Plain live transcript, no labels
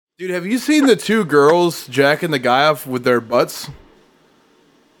Dude, have you seen the two girls jacking the guy off with their butts?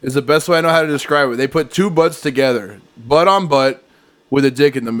 Is the best way I know how to describe it. They put two butts together, butt on butt, with a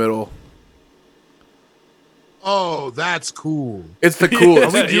dick in the middle. Oh, that's cool. It's the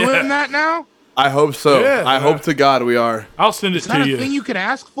coolest. Are we doing that now? I hope so. Yeah. I hope to God we are. I'll send it Is that to a thing you. you could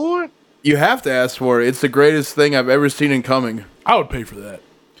ask for? You have to ask for it. It's the greatest thing I've ever seen in coming. I would pay for that.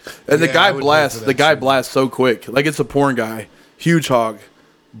 And the Yeah, I guy would pay blasts. for The that guy too. blasts so quick. Like it's a porn guy. Huge hog.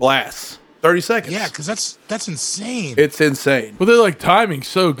 Blasts. 30 seconds. Yeah, because that's insane. It's insane. But they're like timing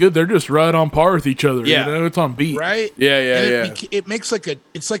so good. They're just right on par with each other. Yeah. You know, it's on beat. Right? Yeah, And it makes like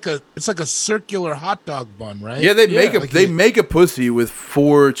it's like a circular hot dog bun, right? Yeah, they Like make a pussy with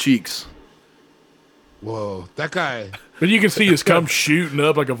 4 cheeks. Whoa, that guy. But you can see his cum shooting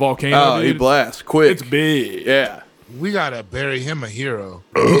up like a volcano. Oh, he dude. blasts quick. It's big. Yeah. We gotta bury him a hero.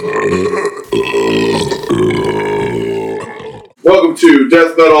 Welcome to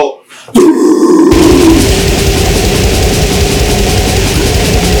Death Metal.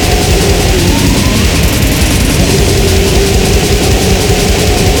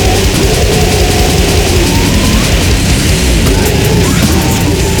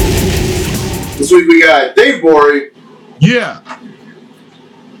 This week we got Dave Gborie, Yeah.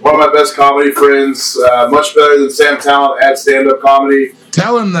 one of my best comedy friends, much better than Sam Talent at stand-up comedy.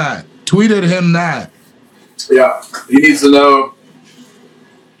 Tell him that. Tweet at him that. Yeah, he needs to know.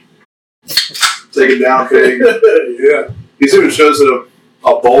 Take it down, pig. Yeah. He's doing shows at a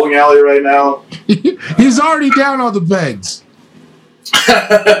bowling alley right now. He's already down all the pegs.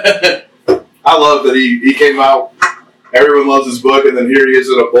 I love that he came out. Everyone loves his book, and then here he is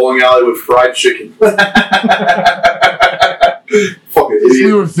at a bowling alley with fried chicken. Fucking Since we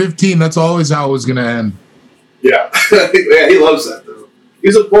idiot. were 15, that's always how it was gonna end. Yeah. Yeah, he loves that though.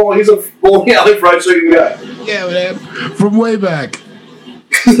 He's a bowling alley fried chicken guy. Yeah, man. From way back.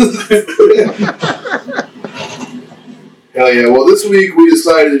 Hell yeah. Well, this week we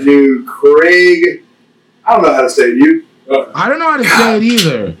decided to do Craig. I don't know how to say it. You? I don't know how to say it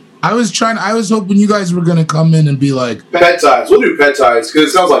either. I was hoping you guys were gonna come in and be like, Peptides. We'll do peptides because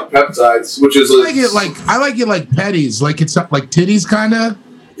it sounds like peptides, which is I like it like Petties, like it's like titties kinda.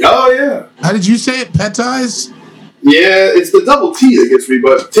 Oh yeah. How did you say it? Petties? Yeah, it's the double T that gets me,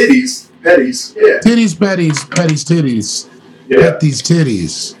 but titties, petties, yeah. Titties, petties, petties, titties. Yeah. Pet these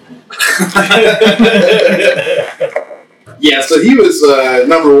titties. Yeah, so he was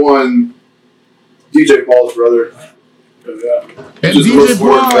number one DJ Paul's brother. Yeah. And Just DJ real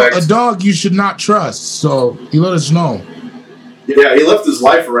sport Paul, facts. a dog you should not trust, so he let us know. Yeah, he left his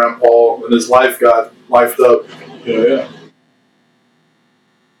life around Paul, and his life got lifed up. Yeah.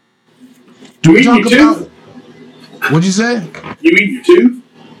 Do we eat talk your about tooth? what'd you say? You eat your tooth?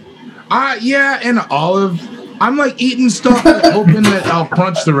 Yeah, and olive. I'm like eating stuff, hoping that I'll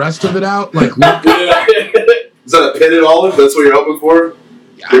crunch the rest of it out. Like, look, Is that a pitted olive? That's what you're hoping for?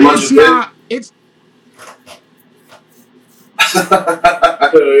 it's not. It's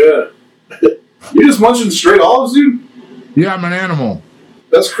Yeah. You just munching straight olives, dude? yeah, I'm an animal.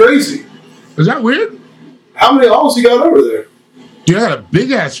 That's crazy. Is that weird? How many olives you got over there? Dude, I got a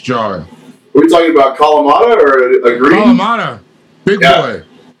big ass jar. Are we talking about Kalamata or a green? Kalamata, big Yeah. boy,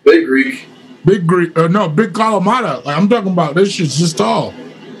 Big Greek. big Greek. No, big Kalamata. Like, I'm talking about this shit's just tall.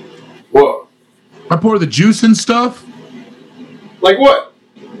 What? I pour the juice and stuff. Like what?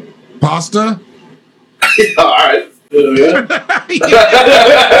 Pasta. All right. Yeah.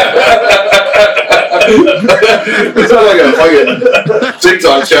 It sounds like a fucking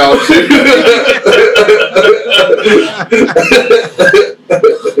TikTok challenge, dude.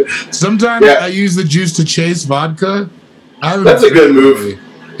 Sometimes Yeah. I use the juice to chase vodka. That's a good move.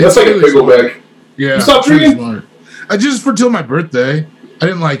 That's like a pickleback. Yeah. You stop it's really drinking? smart. I just for till my birthday. I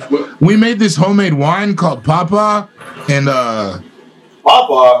didn't like. We made this homemade wine called Papa, and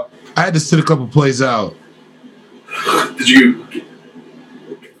Papa, I had to sit a couple plays out. did you?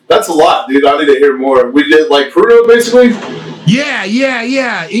 That's a lot, dude. I need to hear more. We did like Pruno, basically. Yeah.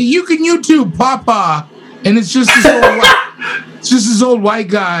 You can YouTube Papa, and it's just this old white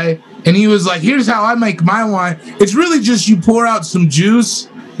guy, and he was like, "Here's how I make my wine." It's really just you pour out some juice,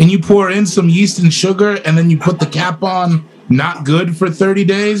 and you pour in some yeast and sugar, and then you put the cap on. Not good for 30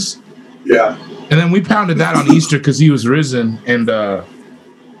 days. Yeah. And then we pounded that on Easter because he was risen, and I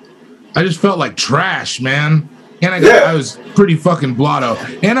just felt like trash, man. And I was pretty fucking blotto,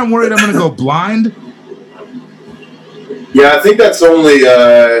 and I'm worried I'm gonna go blind. Yeah, I think that's only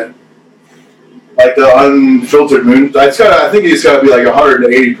like the unfiltered moon. I think it's gotta be like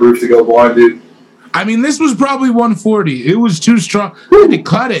 180 proof to go blind, dude. I mean, this was probably 140. It was too strong. I had to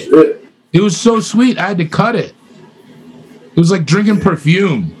cut it. It was so sweet. I had to cut it. It was like drinking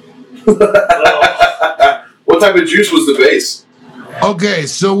perfume. What type of juice was the base? Okay,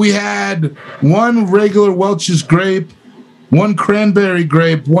 so we had one regular Welch's grape, one cranberry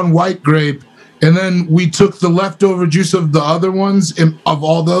grape, one white grape, and then we took the leftover juice of the other ones of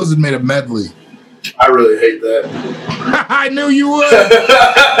all those and made a medley. I really hate that. I knew you would.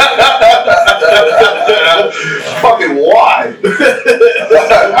 Fucking why?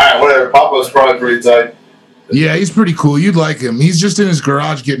 Alright, whatever. Papa's probably pretty tight. Yeah, he's pretty cool. You'd like him. He's just in his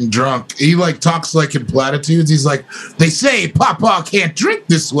garage getting drunk. He like talks like in platitudes. He's like, they say Papa can't drink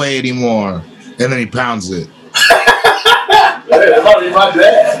this way anymore. And then he pounds it. That might be my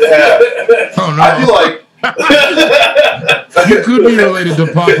dad. Yeah. Oh no. I feel like you could be related to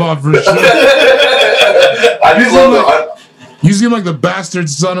Papa for sure. I do love that. You seem like the bastard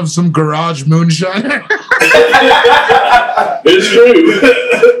son of some garage moonshiner. It's true.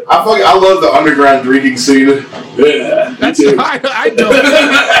 I love the underground drinking scene. Yeah, That's I don't.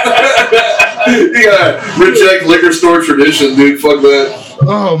 You gotta reject liquor store tradition, dude. Fuck that.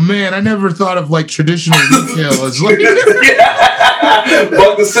 Oh man, I never thought of like traditional retail as like.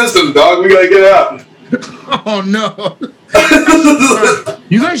 Fuck the system, dog. We gotta get out. Oh no.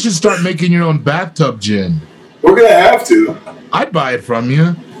 You guys should start making your own bathtub gin. We're gonna have to. I'd buy it from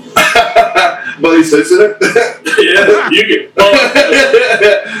you. But he sits in it. Yeah, you can.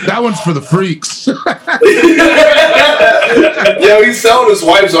 That one's for the freaks. Yeah, he's selling his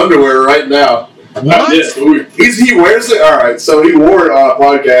wife's underwear right now. What? He wears it. All right, so he wore it on a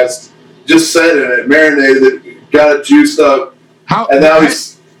podcast. Just set in it, marinated it, got it juiced up, How? and now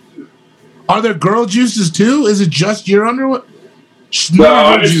he's. Are there girl juices too? Is it just your underwear? No, No,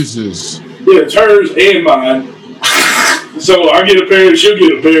 I just- juices. Yeah, it's hers and mine. So I get a pair, she'll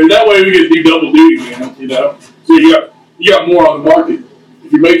get a pair. That way we get to do double duty, man. You know, so you got more on the market.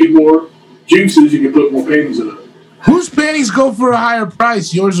 If you're making more juices, you can put more panties in it. Whose panties go for a higher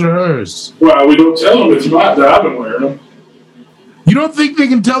price, yours or hers? Well, we don't tell them it's mine. That I've been wearing them. You don't think they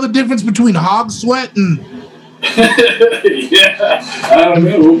can tell the difference between hog sweat and? Yeah, I don't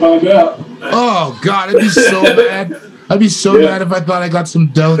know. We'll find out. Oh God, it'd be so bad. I'd be so mad if I thought I got some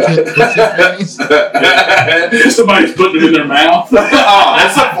delicate pussy panties. Somebody's putting them in their mouth. Oh,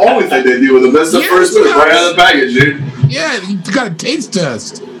 that's the only thing they do with them. That's the Yes, first move, yes. right out of the package, dude. Yeah, you got a taste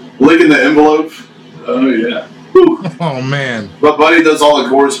test. Licking the envelope. Oh yeah. Oh man. My buddy does all the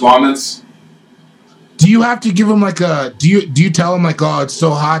correspondence. Do you have to give them like a? Do you tell them like, oh, it's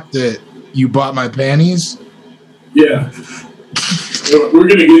so hot that you bought my panties? Yeah. We're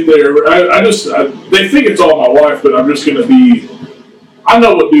gonna get there. They think it's all my wife, but I'm just gonna be. I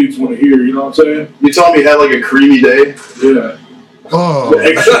know what dudes want to hear. You know what I'm saying? You told me you had like a creamy day. Yeah. Oh.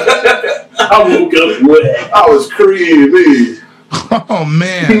 I woke up wet. I was creamy. Oh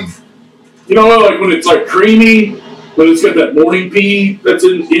man. You know, like when it's like creamy, but it's got that morning pea that's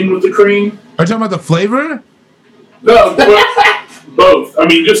in with the cream. Are you talking about the flavor? No, both. I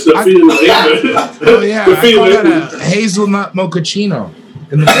mean, just the feeling. Oh yeah, The I call feeling. that a hazelnut mochaccino.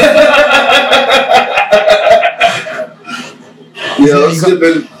 Yeah, let's dip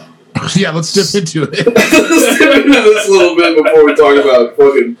in. Yeah, let's dip into it. Let's dip into this a little bit before we talk about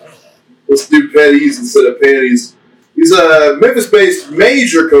fucking. Let's do Petties instead of panties. He's a Memphis-based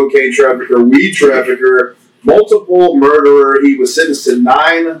major cocaine trafficker, weed trafficker, multiple murderer. He was sentenced to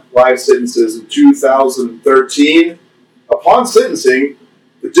 9 life sentences in 2013. Upon sentencing,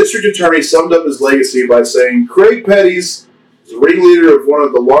 the district attorney summed up his legacy by saying, Craig Petties is the ringleader of one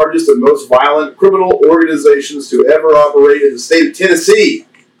of the largest and most violent criminal organizations to ever operate in the state of Tennessee.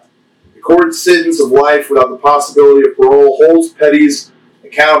 The court's sentence of life without the possibility of parole holds Petties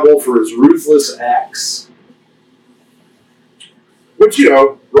accountable for his ruthless acts. Which, you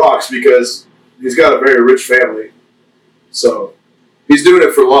know, rocks because he's got a very rich family. So, he's doing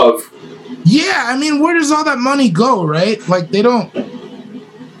it for love. Yeah, I mean, where does all that money go, right? Like they don't.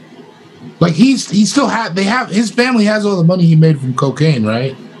 Like he still his family has all the money he made from cocaine,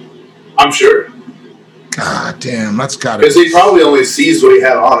 right? I'm sure. God damn, that's gotta. Because he probably only sees what he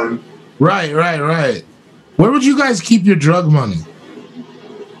had on him. Right. Where would you guys keep your drug money?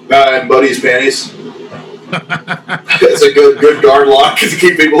 In Buddy's panties. It's a good guard lock to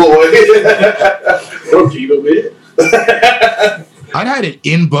keep people away. Or keep them in. I'd hide it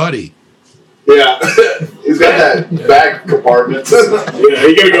in Buddy. Yeah. He's got that back compartment. Yeah,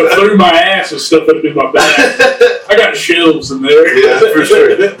 you gotta go through my ass and stuff up in my back. I got shelves in there. Yeah, for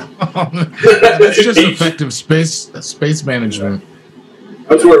sure. That's just effective space management.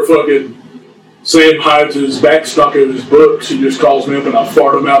 That's where fucking Sam hides his back stock of his books. He just calls me up and I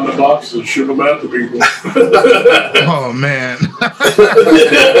fart them out in the box and ship them out to people. Oh man.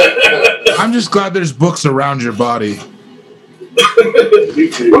 I'm just glad there's books around your body.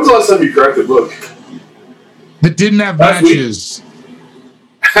 When's the last time you cracked a book? That didn't have Last week. matches.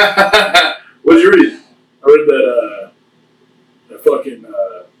 What did you read? I read that fucking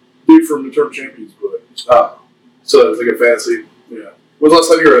dude from the Term Champions book. Oh, so it's like a fantasy. Yeah. When's the last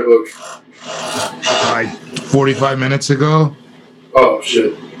time you read a book? Like 45 minutes ago. Oh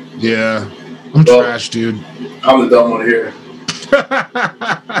shit, Yeah. I'm Well- trash, dude. I'm the dumb one here.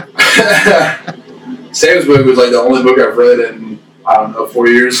 Sam's book was like the only book I've read in, I don't know, 4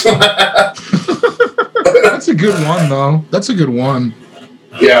 years. That's a good one, though. That's a good one.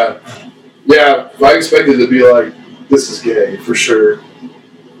 Yeah. I expected to be like, this is gay for sure.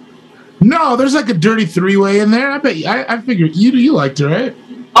 No, there's like a dirty three-way in there. I bet I figured you liked it, right?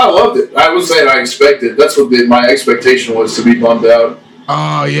 I loved it. I was saying I expected. That's what my expectation was, to be bummed out.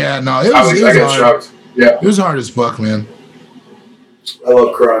 Oh yeah, no, it I was got hard. shocked. Yeah, It was hard as fuck, man. I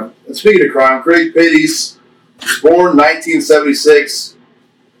love crime. And speaking of crime, Craig Petties was born 1976.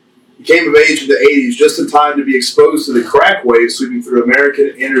 He came of age in the 80s, just in time to be exposed to the crack wave sweeping through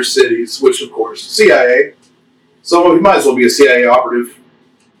American inner cities, which, of course, CIA. So he might as well be a CIA operative.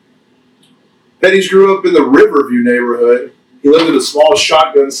 Petties grew up in the Riverview neighborhood. He lived in a small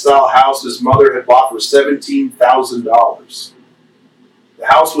shotgun-style house his mother had bought for $17,000. The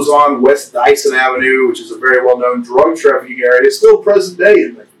house was on West Dyson Avenue, which is a very well-known drug trafficking area, still present day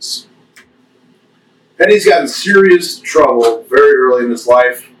in Memphis. Petties got in serious trouble very early in his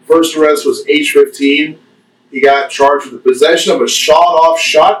life. First arrest was age 15. He got charged with the possession of a shot-off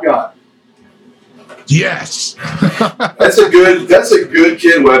shotgun. Yes. That's a good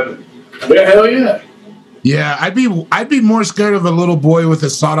kid weapon. Yeah, hell yeah. Yeah, I'd be more scared of a little boy with a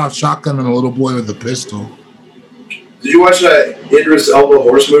sawed-off shotgun than a little boy with a pistol. Did you watch that Idris Elba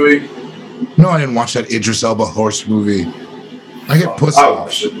horse movie? No, I didn't watch that Idris Elba horse movie. I get pussy. I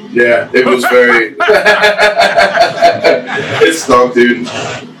watched it. Yeah, it was very. It stunk, dude.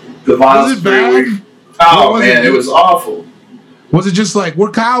 The violence Was it bad? very weak. Oh What was man, it? it was awful. Was it just like,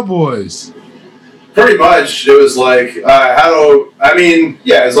 we're cowboys? Pretty much, it was like,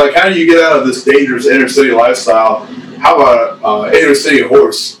 it's like, how do you get out of this dangerous inner city lifestyle? How about an inner city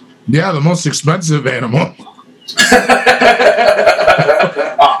horse? Yeah, the most expensive animal.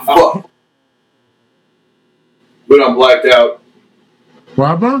 Fuck. When I'm blacked out.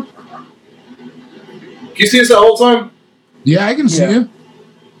 Robert? Can you see us that whole time? Yeah, I can see you.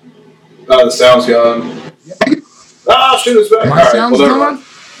 The sound's gone. Shit, it's back. My All right, sound's well, never gone? mind.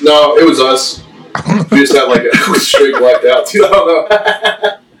 No, it was us. We just had like a straight blacked out. Dude, I don't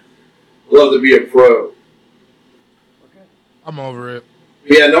know. Love to be a pro. I'm over it.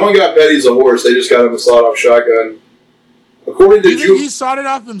 Yeah, no one got Petties a horse. They just got him a sawed-off shotgun. According Do to you think he sawed it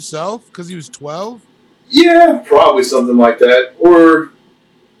off himself because he was 12? yeah, probably something like that. Or,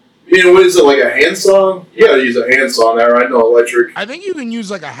 what is it, like a handsaw? You gotta use a handsaw now, right? No electric. I think you can use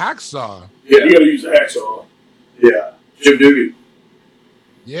like a hacksaw. Yeah, You gotta use a hacksaw. yeah. Jim Dugan.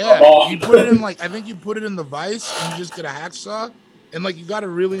 Yeah, Oh. you put it in I think you put it in the vise and you just get a hacksaw, and like you got to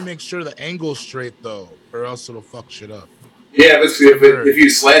really make sure the angle's straight though, or else it'll fuck shit up. Yeah, if you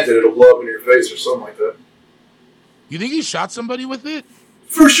slant it, it'll blow up in your face or something like that. You think he shot somebody with it?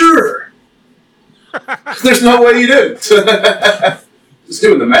 For sure. There's no way you didn't. Just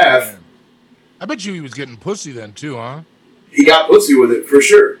doing the math. I bet you he was getting pussy then too, huh? He got pussy with it, for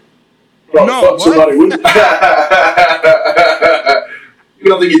sure. Probably No, fuck what? somebody with it. You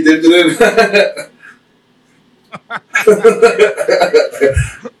don't think he dipped it in?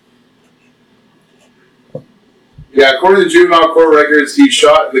 Yeah, according to juvenile court records, he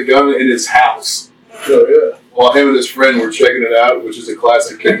shot the gun in his house. Oh, yeah. While him and his friend were checking it out, which is a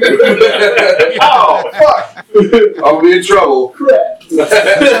classic kid move. Oh, fuck! I'll be in trouble.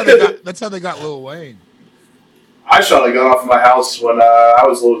 That's how they got Lil Wayne. I shot a gun off of my house when I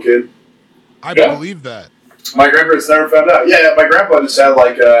was a little kid. I Yeah. believe that. My grandparents never found out. Yeah, my grandpa just had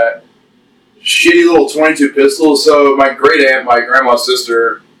like a shitty little 22 pistol. So my great aunt, my grandma's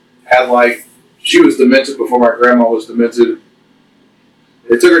sister, had like, she was demented before my grandma was demented.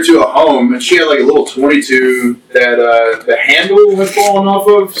 They took her to a home, and she had like a little 22 that the handle had fallen off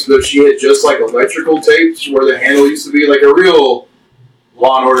of. So she had just like electrical tapes where the handle used to be, like a real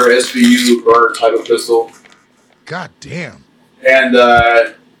Law and Order SVU burner type of pistol. God damn. And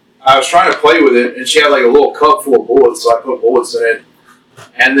I was trying to play with it, and she had like a little cup full of bullets, so I put bullets in it.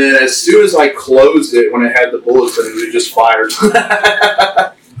 And then as soon as I closed it, when it had the bullets in it, it just fired.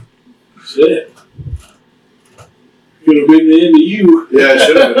 Shit. Could have been the end of you. Yeah, it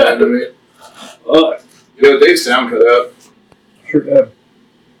should have been the end of me. Fuck. Dave's sound cut out. Sure have.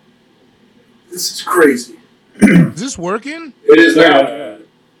 This is crazy. Is this working? It is now. Yeah.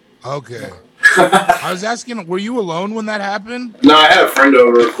 Okay. I was asking, were you alone when that happened? No, I had a friend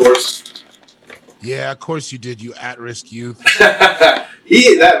over, of course. Yeah, of course you did, you at-risk youth.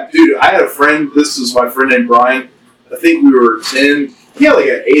 Dude, I had a friend, this is my friend named Brian. I think we were 10. He had like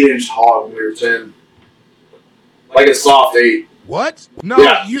an 8-inch hog when we were 10. Like a soft 8. What? No,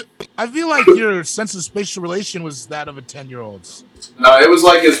 Yeah. I feel like your sense of spatial relation was that of a 10-year-old's. No, it was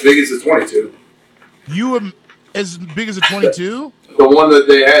like as big as a 22. You were as big as a 22? The one that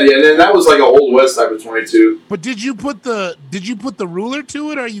they had, yeah, and then that was like an Old West type of 22. But did you put the ruler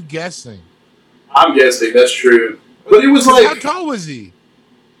to it, or are you guessing? I'm guessing, that's true. But it was like... How tall was he?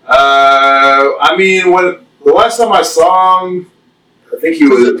 I mean, when the last time I saw him, I think he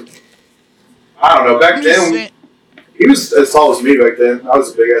was... I don't know, back then... He was as tall as me back then. I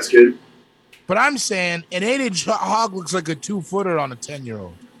was a big-ass kid. But I'm saying an 8-inch hog looks like a 2-footer on a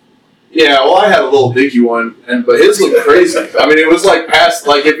 10-year-old. Yeah, well, I had a little dinky one, but his looked crazy. I mean, it was like past,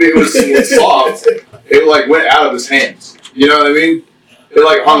 like if it was soft, it like went out of his hands. You know what I mean? It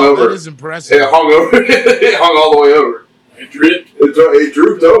like hung over. That is impressive. It hung over. It hung all the way over. It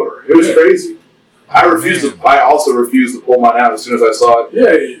drooped over. It was crazy. I also refused to pull mine out as soon as I saw it.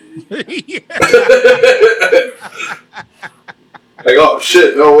 Yeah. Like, oh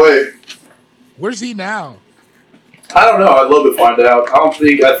shit, no way. Where's he now? I don't know. I'd love to find out. I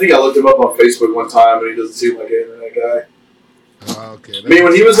think I looked him up on Facebook one time, and he doesn't seem like an internet guy. Oh, okay. I mean,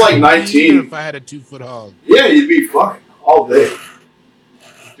 when he was like 19, if I had a 2-foot hog, yeah, you'd be fucking all day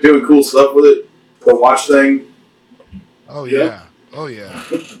doing cool stuff with it. The watch thing. Oh yeah. Oh yeah.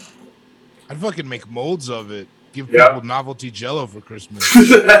 I'd fucking make molds of it. Give Yeah. people novelty Jello for Christmas. Yeah,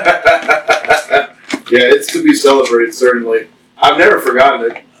 it's to be celebrated, certainly. I've never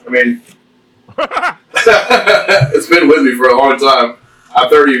forgotten it. I mean, it's been with me for a long time. I'm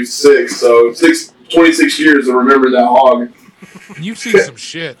 36, so 26 years of remembering that hog. You've seen some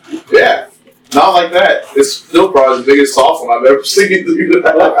shit. Yeah, not like that. It's still probably the biggest soft one I've ever seen.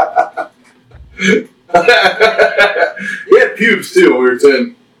 He had pubes, too, when we were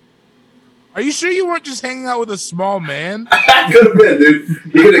 10. Are you sure you weren't just hanging out with a small man? Could have been, dude.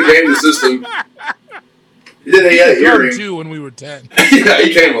 He could have gamed the system. He had a hearing. Too when we were 10. Yeah,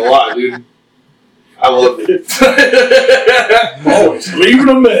 he came a lot, dude. I loved it. Always leaving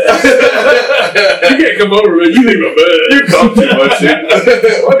a mess. You can't come over, man. You leave a mess. You come too much, dude.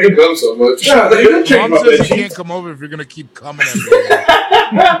 Why do you come so much? Nah, dude, don't change Mom my says bed you sheets. can't come over if you're gonna keep coming at me.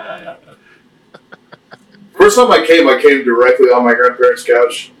 First time I came directly on my grandparents'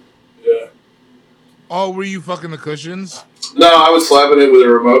 couch. Yeah. Oh, were you fucking the cushions? No, I was slapping it with a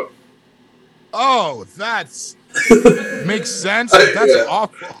remote. Oh, that's makes sense. That's Yeah.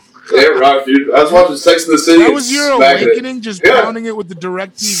 awful. Yeah, right, dude. I was watching Sex and the City. That was your smacking awakening, it. just Yeah. pounding it with the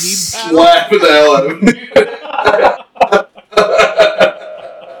direct TV paddle? Slapping the hell out of him.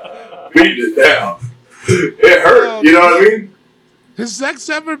 Beating it down. It hurt. Oh, You know what I mean? Has sex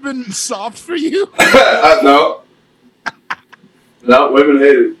ever been soft for you? No. No, women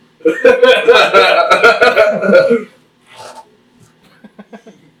hate it.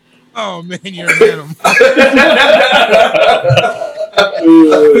 Oh man, you're an animal.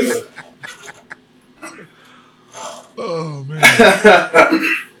 Oh man.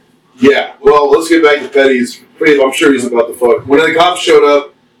 Yeah, well, let's get back to Petties. I'm sure he's about to fuck. When the cops showed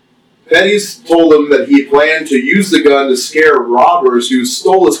up, Petties told them that he planned to use the gun to scare robbers who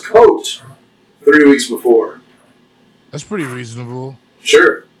stole his coat 3 weeks before. That's pretty reasonable.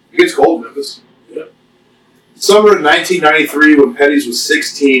 Sure. It gets cold in Memphis. Yeah. Summer of 1993, when Petties was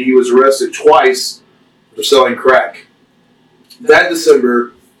 16, he was arrested twice for selling crack. That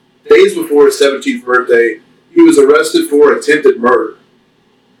December, days before his 17th birthday, he was arrested for attempted murder.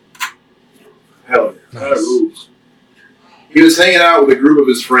 Hell yeah. That rules. He was hanging out with a group of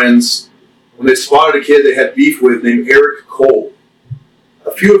his friends when they spotted a kid they had beef with named Eric Cole.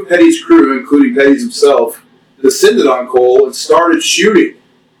 A few of Petty's crew, including Petty's himself, descended on Cole and started shooting.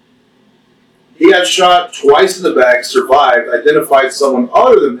 He got shot twice in the back, survived, identified someone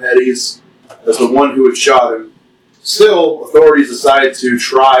other than Petty's as the one who had shot him. Still, authorities decided to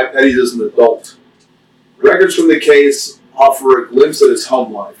try Petty's as an adult. Records from the case offer a glimpse at his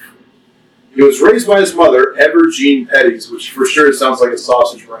home life. He was raised by his mother, Ever Jean Petties, which for sure sounds like a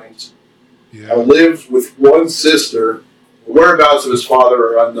sausage range, and lived with one sister. The whereabouts of his father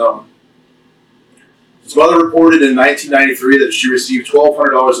are unknown. His mother reported in 1993 that she received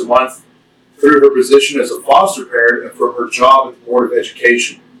 $1,200 a month through her position as a foster parent and from her job at the Board of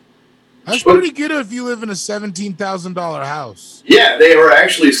Education. That's pretty good if you live in a $17,000 house. Yeah, they were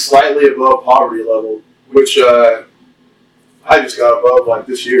actually slightly above poverty level, which I just got above like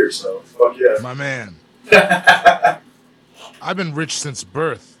this year, so fuck yeah. My man. I've been rich since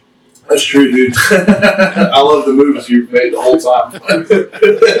birth. That's true, dude. I love the moves you've made the whole time.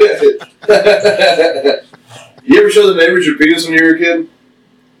 You ever show the neighbors your penis when you were a kid?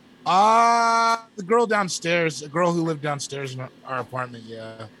 The girl downstairs, a girl who lived downstairs in our apartment,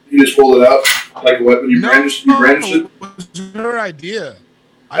 yeah. You just pulled it out like a weapon? You brandished it? It was her idea.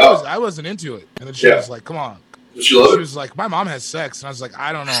 I wasn't into it. And then she was like, come on. Did she love it? She was like, my mom has sex. And I was like,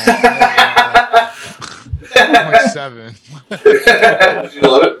 I don't know. I'm like 7. Did she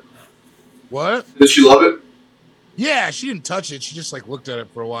love it? What? Did she love it? Yeah, she didn't touch it. She just like looked at it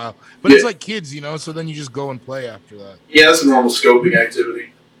for a while. But it's like kids, so then you just go and play after that. Yeah, that's a normal scoping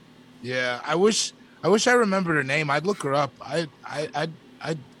activity. Yeah, I wish I remembered her name. I'd look her up. That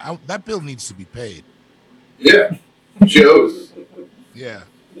bill needs to be paid. Yeah, she owes. Yeah,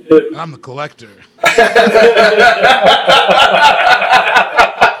 and I'm the collector.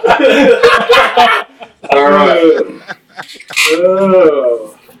 All right.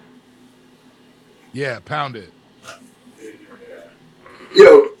 Yeah, pound it.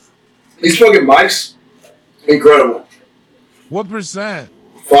 Yo, these fucking mics, incredible. What percent?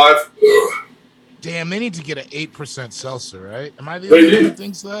 5. Damn, they need to get an 8% seltzer, right? Am I the only one who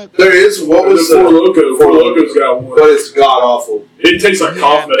thinks that? There is. What was the Four Locos? Four Locos got one. But it's god awful. It tastes like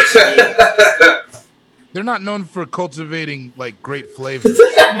coffee. They're not known for cultivating like great flavors.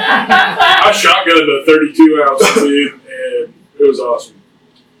 I shotgunned a 32 ounce, dude, and it was awesome.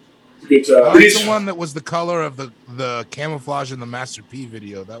 Good time. I like the one that was the color of the camouflage in the Master P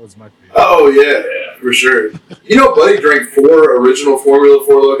video. That was my favorite. Oh yeah, for sure. Buddy drank 4 original Formula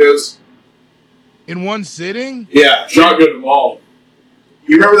 4 Locos in one sitting. Yeah, shotgunned them all.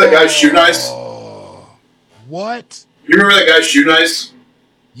 You remember that guy Shoe Nice? What? You remember that guy Shoe Nice?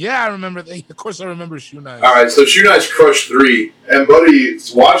 Yeah, I remember. Of course, I remember Shoe Nice. All right, so Shoe Nice crushed 3, and Buddy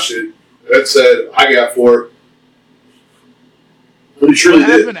watched it and said, "I got 4." But he surely what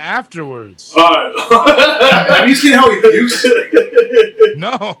did. happened afterwards? Have you seen how he pukes?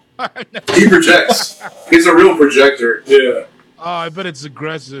 No. He projects. He's a real projector. Yeah. Oh, I bet it's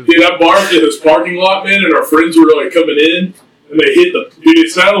aggressive. Dude, I barfed in this parking lot, man, and our friends were like coming in, and they hit the. Dude,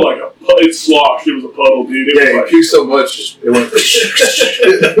 it sounded like it sloshed. It was a puddle, dude. It Yeah, he puked so much, it went.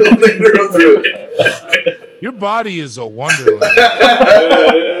 They drove through it. Your body is a wonderland.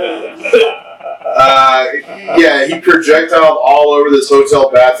 Yeah, he projectiled all over this hotel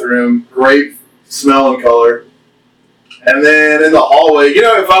bathroom. Great smell and color. And then in the hallway,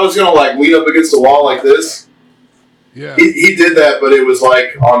 if I was going to lean up against the wall like this, yeah, he did that, but it was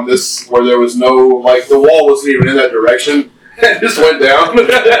on this where there was no, the wall wasn't even in that direction. It just went down.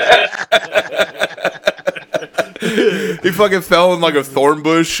 He fucking fell in a thorn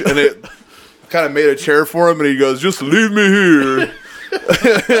bush, and it kind of made a chair for him, and he goes, "Just leave me here."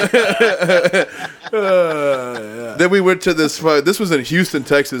 Then we went to this. This was in Houston,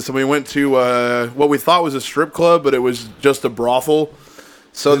 Texas, and we went to what we thought was a strip club, but it was just a brothel.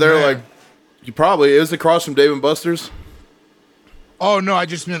 So they're it was across from Dave and Buster's. Oh no, I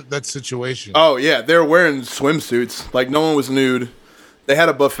just meant that situation. Oh yeah, they were wearing swimsuits. No one was nude. They had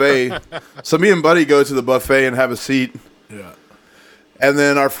a buffet. So me and Buddy go to the buffet and have a seat. Yeah. And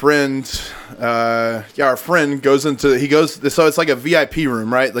then our friend goes into, so it's like a VIP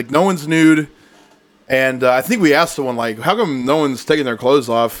room, right? No one's nude. And I think we asked someone, how come no one's taking their clothes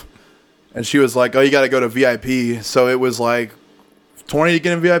off? And she was like, oh, you got to go to VIP. So it was 20 to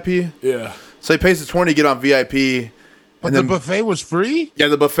get in VIP? Yeah. So he pays the 20 to get on VIP. But the buffet was free? Yeah,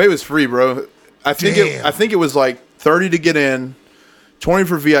 the buffet was free, bro. I think it was 30 to get in, 20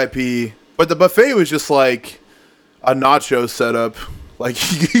 for VIP. But the buffet was just a nacho setup.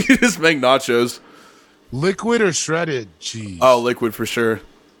 You could just make nachos. Liquid or shredded cheese? Oh, liquid for sure.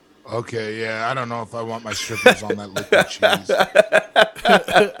 Okay, yeah. I don't know if I want my strippers on that liquid cheese.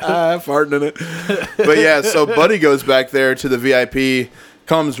 Farting in it. But yeah, so Buddy goes back there to the VIP,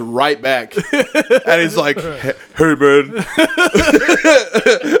 comes right back, and he's like, "Hey man,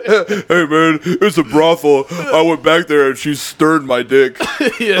 hey man, it's a brothel. I went back there and she stirred my dick."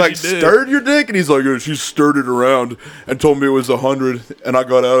 Yeah, stirred your dick? And he's like, "Yeah, she stirred it around and told me it was 100, and I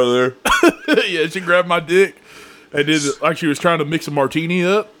got out of there." Yeah, she grabbed my dick and did it like she was trying to mix a martini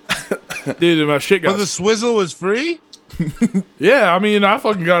up. Dude, and my shit got. But the swizzle was free? Yeah, I mean, I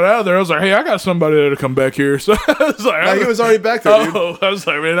fucking got out of there. I was like, hey, I got somebody there to come back here. So I was like, No, he was already back there, dude. Oh, I was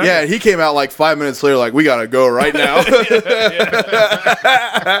like, man. Yeah, he came out 5 minutes later, we gotta go right now.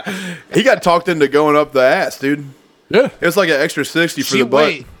 He got talked into going up the ass, dude. Yeah. It was an extra 60 for the butt.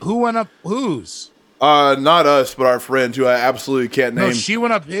 Wait, who went up whose? Not us, but our friend who I absolutely can't name. No, she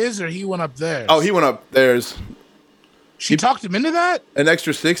went up his or he went up theirs? Oh, he went up theirs. She talked him into that? An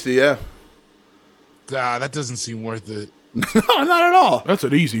extra 60, yeah. That doesn't seem worth it. No, not at all. That's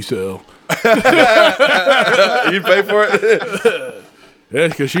an easy sell. You pay for it. Yeah,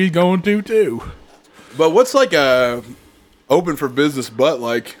 because she's going to too. But what's like a open for business butt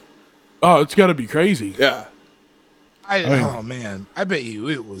like? Oh, it's got to be crazy. Yeah. Oh man, I bet you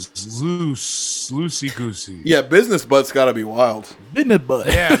it was loosey goosey. Yeah, business butt's got to be wild. Business butt.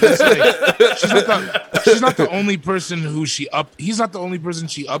 Yeah, that's like, she's not the only person who he's not the only person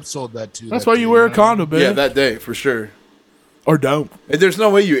she upsold that to. That's that why day, you wear a know? condom, man. Yeah, that day for sure. Or don't. And there's no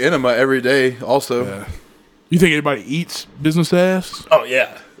way you enema every day. Also. Yeah. You think anybody eats business ass? Oh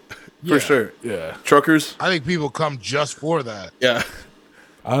yeah. Yeah. For sure. Yeah. Truckers. I think people come just for that. Yeah.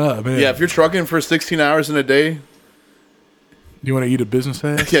 Man. Yeah. If you're trucking for 16 hours in a day, You want to eat a business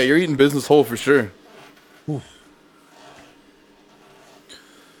ass? yeah, you're eating business whole for sure. Oof.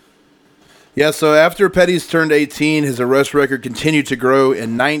 Yeah, so after Petties turned 18, his arrest record continued to grow.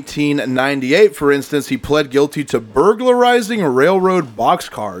 In 1998, for instance, he pled guilty to burglarizing railroad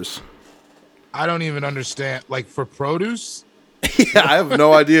boxcars. I don't even understand. Like for produce? Yeah, I have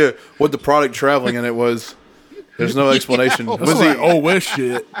no idea what the product traveling in it was. There's no explanation. Yeah, Was That's he like old West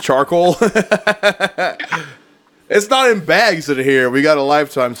shit. charcoal? It's not in bags in here. We got a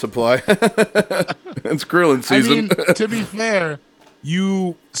lifetime supply. It's grilling season. I mean, to be fair,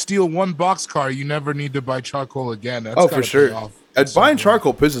 you steal one boxcar, you never need to buy charcoal again. That's Oh, gotta for pay sure. off And at some buying point.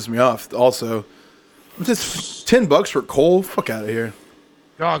 charcoal pisses me off also. Just $10 for coal? Fuck out of here.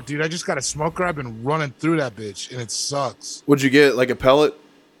 Dog, dude, I just got a smoker. I've been running through that bitch, and it sucks. Would you get like a pellet?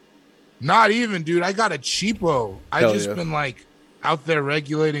 Not even, dude. I got a cheapo. I Hell just yeah. been like out there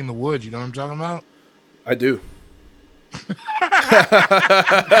regulating the wood. You know what I'm talking about? I do.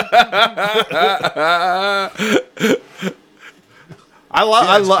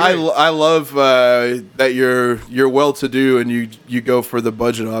 I love that you're well to do and you go for the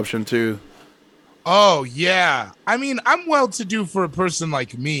budget option too. Oh yeah. I mean, I'm well to do for a person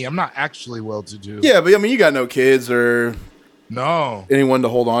like me. I'm not actually well to do. Yeah, but I mean you got no kids or No. anyone to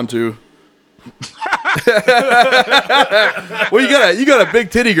hold on to. Well, you got a big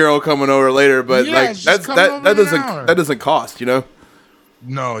titty girl coming over later, but Yeah, like she's that coming over in an hour. doesn't cost, you know.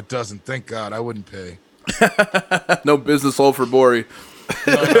 No, it doesn't. Thank God. I wouldn't pay. No business sold for Gborie.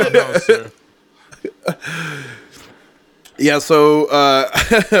 No, sir. Yeah,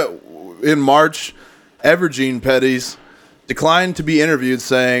 so in March, Evergene Petties declined to be interviewed,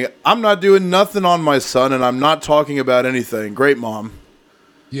 saying, "I'm not doing nothing on my son, and I'm not talking about anything. Great mom.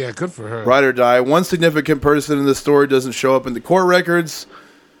 Yeah, good for her. Ride or die." One significant person in the story doesn't show up in the court records.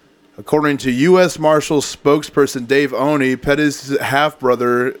 According to U.S. Marshals spokesperson Dave Oney, Pettis'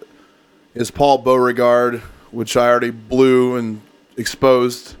 half-brother is Paul Beauregard, which I already blew and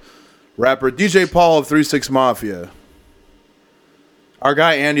exposed. Rapper DJ Paul of 3 6 Mafia. Our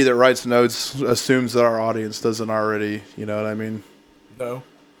guy Andy that writes notes assumes that our audience doesn't already, you know what I mean? No.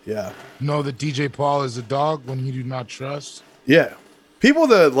 Yeah. Know that DJ Paul is a dog when you do not trust. Yeah. People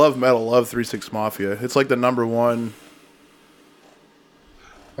that love metal love 3 6 Mafia. It's like the number one.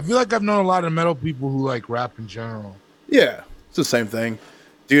 I feel like I've known a lot of metal people who like rap in general. Yeah. It's the same thing.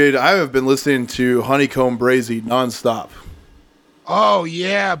 Dude, I have been listening to Honeycomb Brazy nonstop. Oh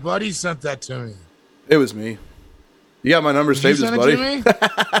yeah, buddy sent that to me. It was me. You got my number Did you saved as send buddy? it to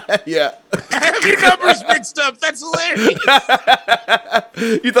me? Yeah. I have your numbers mixed up. That's hilarious.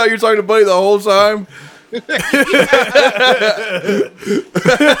 You thought you were talking to Buddy the whole time?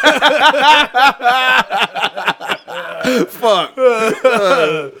 Fuck.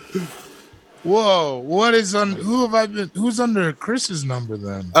 Whoa, what is on? Who have I been? Who's under Chris's number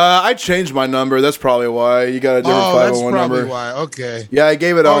then? I changed my number. That's probably why. You got a different Oh, that's 501 probably number. why. Okay. Yeah, I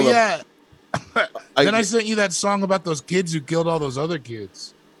gave it Oh all. yeah. Then I sent you that song about those kids who killed all those other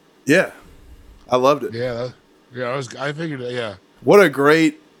kids. Yeah. I loved it. Yeah, I figured it. Yeah. What a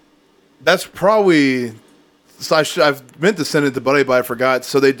great. That's probably. So I've meant to send it to Buddy, but I forgot.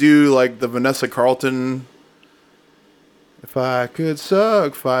 So they do like the Vanessa Carlton. If I could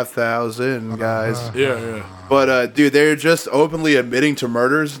suck 5,000 guys. Yeah. But, dude, they're just openly admitting to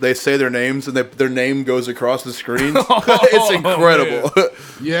murders. They say their names, and their name goes across the screen. It's incredible.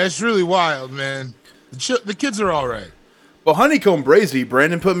 Yeah, it's really wild, man. The kids are all right. But Honeycomb Brazy,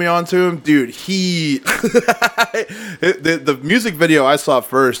 Brandon put me onto him. Dude, the music video I saw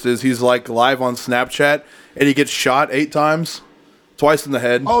first is he's, like, live on Snapchat, and he gets shot 8 times. Twice in the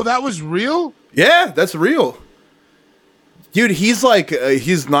head. Oh, that was real? Yeah, that's real. Dude, he's like,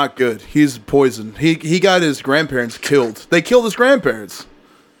 he's not good. He's poison. He got his grandparents killed. They killed his grandparents.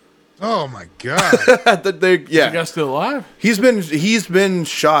 Oh my god. Yeah. You guys still alive? He's been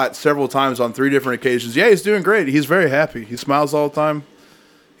shot several times on 3 different occasions. Yeah, he's doing great. He's very happy. He smiles all the time.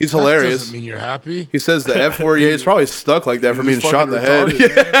 He's That hilarious. doesn't mean you're happy. He says the F word. Yeah, he's probably stuck like that from being He's shot in the head.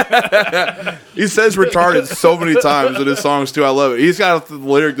 retarded, He says retarded so many times in his songs too. I love it. He's got the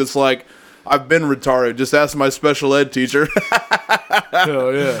lyric that's like, "I've been retarded. Just ask my special ed teacher."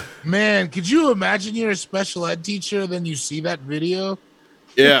 Hell yeah. Man, could you imagine you're a special ed teacher, then you see that video?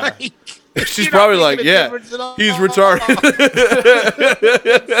 Yeah. Like, She's you're not probably making like, a "Yeah, difference at all." he's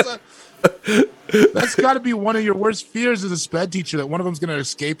retarded." That's got to be one of your worst fears as a sped teacher, that one of them's going to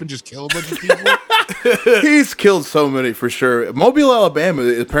escape and just kill a bunch of people. He's killed so many for sure. Mobile, Alabama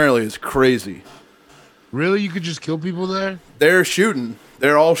apparently is crazy. Really? You could just kill people there? They're shooting.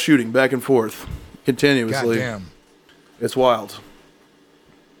 They're all shooting back and forth continuously. Goddamn. It's wild.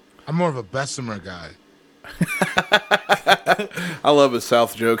 I'm more of a Bessemer guy. I love a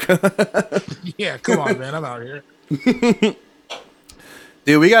South joke. Yeah, come on, man. I'm out here.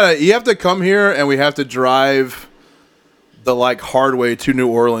 Dude, you have to come here and we have to drive the hard way to New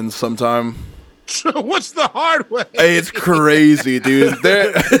Orleans sometime. What's the hard way? Hey, it's crazy, dude.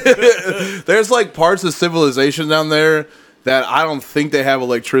 There's parts of civilization down there that I don't think they have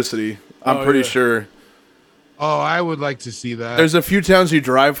electricity. I'm pretty sure. Oh, I would like to see that. There's a few towns you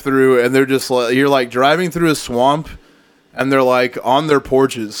drive through and they're just you're driving through a swamp and they're on their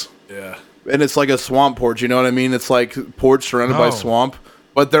porches. Yeah. And it's like a swamp porch, you know what I mean? It's porch surrounded by swamp.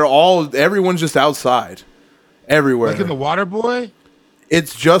 But everyone's just outside. Everywhere. Like in the Water Boy?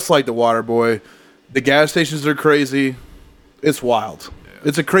 It's just like the Water Boy. The gas stations are crazy. It's wild. Yeah.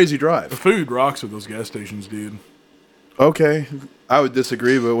 It's a crazy The drive. food rocks at those gas stations, dude. Okay. I would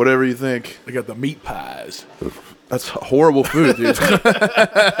disagree, but whatever you think. They got the meat pies. That's horrible food, dude. You like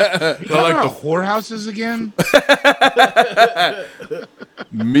the whorehouses again?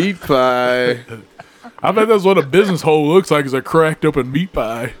 Meat pie. I bet that's what a business hole looks like, is a cracked open meat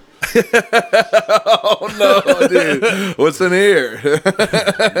pie. Oh, no, dude. What's in here?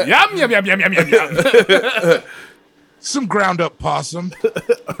 Yum, yum, yum, yum, yum, yum, yum. Some ground up possum.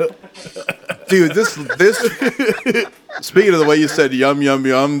 Dude, this speaking of the way you said yum, yum,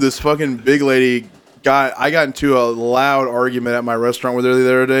 yum, this fucking big lady I got into a loud argument at my restaurant with her the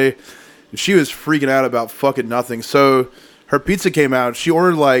other day. She was freaking out about fucking nothing. So her pizza came out. She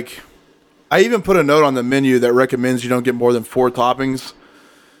ordered I even put a note on the menu that recommends you don't get more than 4 toppings.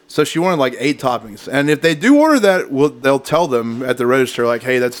 So she wanted 8 toppings. And if they do order that, they'll tell them at the register,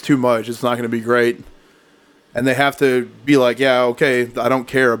 hey, that's too much. It's not going to be great. And they have to be yeah, okay, I don't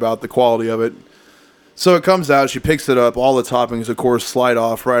care about the quality of it. So it comes out, she picks it up, all the toppings, of course, slide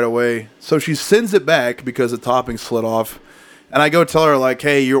off right away. So she sends it back because the toppings slid off. And I go tell her,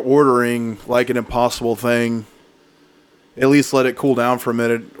 hey, you're ordering, an impossible thing. At least let it cool down for a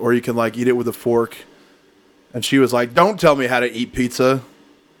minute, or you can, eat it with a fork. And she was like, don't tell me how to eat pizza.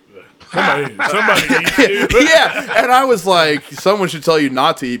 Somebody eats it. Yeah, and I was like, someone should tell you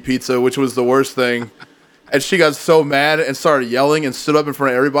not to eat pizza, which was the worst thing. And she got so mad and started yelling and stood up in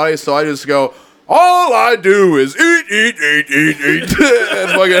front of everybody. So I just go, all I do is eat.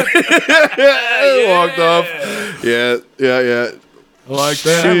 And fucking walked off. Yeah. I like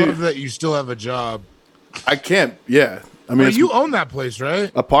that. I love that you still have a job. I can't, yeah. I mean, Well, you own that place, right?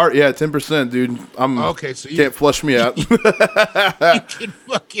 a part, yeah, 10%, dude. Okay, so you Can't flush me out. can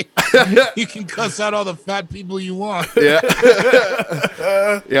you can cuss out all the fat people you want. Yeah.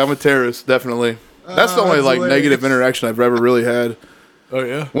 Yeah, I'm a terrorist, definitely. That's the only that's hilarious. negative interaction I've ever really had. Oh,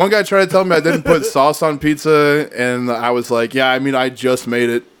 yeah? One guy tried to tell me I didn't put sauce on pizza, and I was like, yeah, I mean, I just made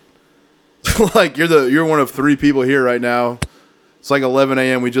it. You're one of 3 people here right now. It's 11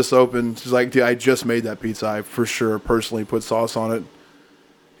 a.m. We just opened. She's like, dude, I just made that pizza. I for sure personally put sauce on it.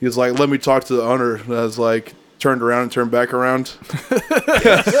 He was like, let me talk to the owner. And I was like, turned around and turned back around.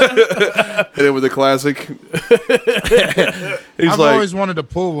 Hit it with a classic. He's I've always wanted to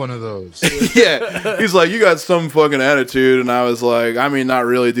pull one of those. Yeah. He's like, you got some fucking attitude. And I was like, I mean, not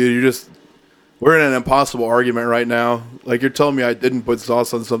really, dude. We're in an impossible argument right now. You're telling me I didn't put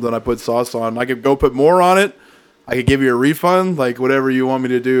sauce on something I put sauce on. I could go put more on it. I could give you a refund, whatever you want me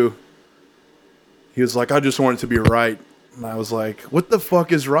to do. He was like, I just want it to be right. And I was like, what the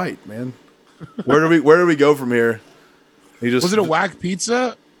fuck is right, man? Where do we go from here? Was it a whack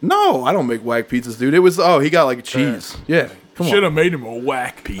pizza? No, I don't make whack pizzas, dude. It was, he got cheese. Yeah, come on. Should have made him a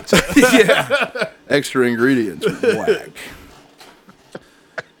whack pizza. Yeah. Extra ingredients. Whack.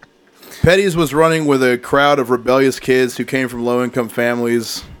 Petties was running with a crowd of rebellious kids who came from low-income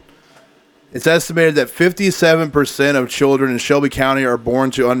families. It's estimated that 57% of children in Shelby County are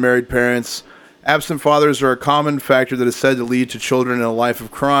born to unmarried parents. Absent fathers are a common factor that is said to lead to children in a life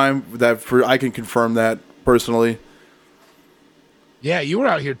of crime. I can confirm that personally. Yeah, you were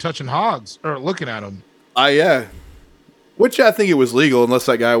out here touching hogs or looking at them. Yeah. Which I think it was legal unless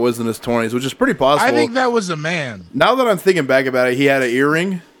that guy was in his 20s, which is pretty possible. I think that was a man. Now that I'm thinking back about it, he had an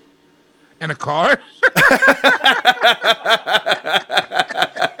earring. And a car?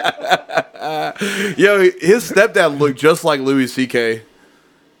 Yo, his stepdad looked just like Louis C.K.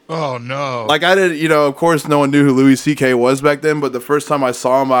 Oh, no. Like, I didn't, of course, no one knew who Louis C.K. was back then, but the first time I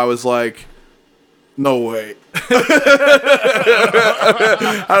saw him, I was like, no way. How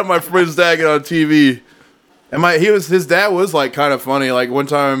did my friend's dad get on TV? And his dad was, like, kind of funny. Like, one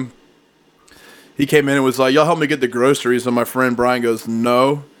time, he came in and was like, y'all help me get the groceries. And my friend Brian goes,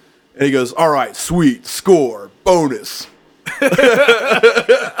 no. And he goes, all right, sweet, score, bonus. Yeah.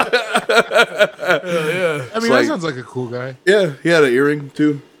 I mean, that sounds like a cool guy. Yeah, he had an earring,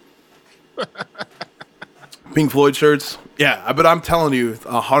 too. Pink Floyd shirts. Yeah, but I'm telling you,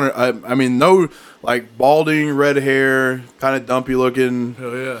 100. I mean, no, like, balding, red hair, kind of dumpy looking.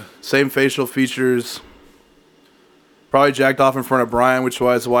 Hell yeah. Same facial features. Probably jacked off in front of Brian, which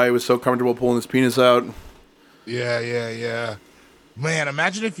was why he was so comfortable pulling his penis out. Yeah. Man,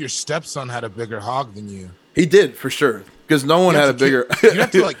 imagine if your stepson had a bigger hog than you. He did, for sure. Because no one had a bigger... You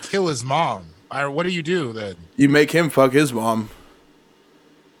have to, like, kill his mom. Or what do you do then? You make him fuck his mom.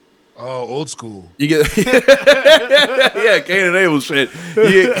 Oh, old school. You get... yeah, Cain and Abel shit.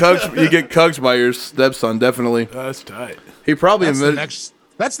 You get cucked by your stepson, definitely. That's tight. He probably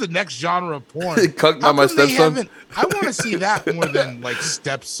That's the next genre of porn. Cucked by my stepson? I want to see that more than, like,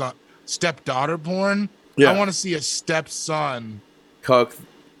 stepdaughter porn. Yeah. I want to see a stepson... Cuck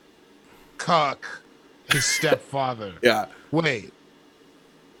his stepfather. Yeah. Wait.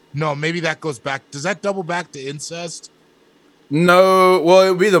 No, maybe that goes back. Does that double back to incest? No. Well, it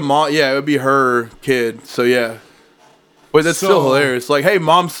would be the mom. Yeah, it would be her kid. So, yeah. But that's still hilarious. Like, hey,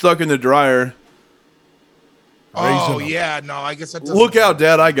 mom's stuck in the dryer. Oh, yeah. No, I guess that doesn't... Look out,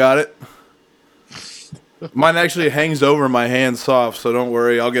 Dad. I got it. Mine actually hangs over my hand soft, so don't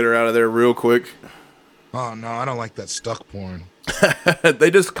worry. I'll get her out of there real quick. Oh, no. I don't like that stuck porn. They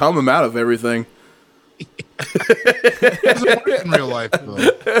just come them out of everything. It doesn't work in real life, though.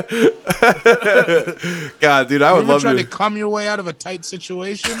 God, dude, I would love to come your way out of a tight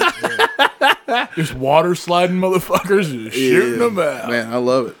situation. Just water sliding motherfuckers and shooting them out. Man, I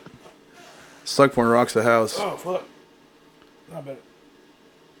love it. Suck porn rocks the house. Oh, fuck. I bet.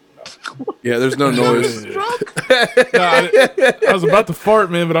 Yeah, there's no noise. I was about to fart,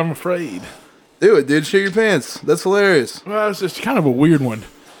 man, but I'm afraid. Do it, dude. Shit your pants. That's hilarious. Well, it's just kind of a weird one.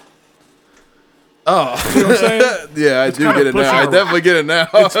 Oh. You know what I'm saying? Yeah, I do get it now. I definitely get it now.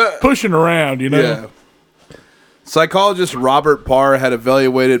 It's pushing around, you know? Yeah. Psychologist Robert Parr had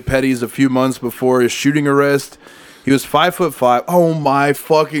evaluated Petties a few months before his shooting arrest. He was 5'5". Oh my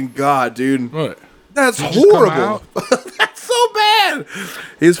fucking God, dude. What? That's horrible. That's so bad.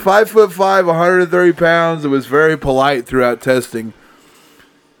 He's 5'5", 130 pounds, and was very polite throughout testing.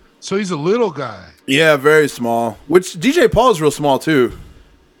 So he's a little guy. Yeah, very small. Which DJ Paul is real small too.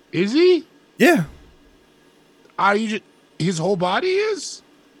 Is he? Yeah. Are you just, his whole body is?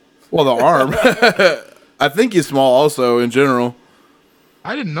 Well, the arm. I think he's small also in general.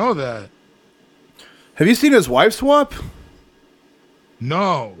 I didn't know that. Have you seen his wife swap?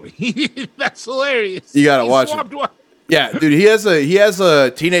 No. That's hilarious. You gotta watch it. Yeah, dude, he has a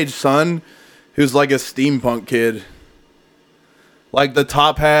teenage son who's like a steampunk kid. Like the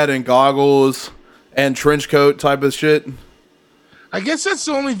top hat and goggles and trench coat type of shit. I guess that's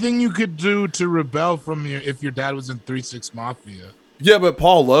the only thing you could do to rebel from if your dad was in 3-6 Mafia. Yeah, but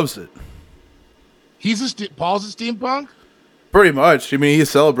Paul loves it. Paul's a steampunk? Pretty much. I mean, he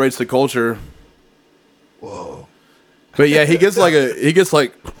celebrates the culture. Whoa. But yeah, he gets like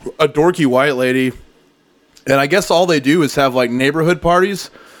a dorky white lady, and I guess all they do is have like neighborhood parties.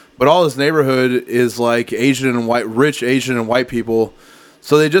 But all his neighborhood is like Asian and white, rich Asian and white people.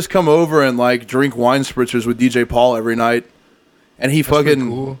 So they just come over and like drink wine spritzers with DJ Paul every night. And he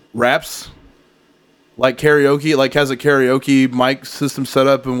fucking raps like karaoke, like has a karaoke mic system set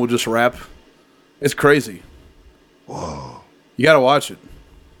up and will just rap. It's crazy. Whoa. You got to watch it.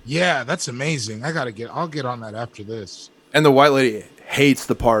 Yeah, that's amazing. I'll get on that after this. And the white lady hates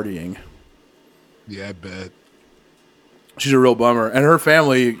the partying. Yeah, I bet. She's a real bummer. And her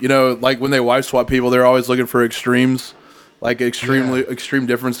family, you know, like when they wife swap people, they're always looking for extremes, like extreme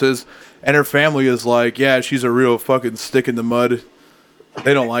differences. And her family is like, yeah, she's a real fucking stick in the mud.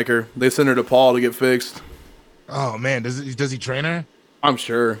 They don't like her. They send her to Paul to get fixed. Oh man, does he train her? I'm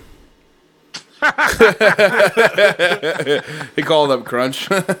sure. He called up Crunch.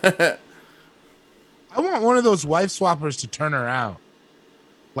 I want one of those wife swappers to turn her out.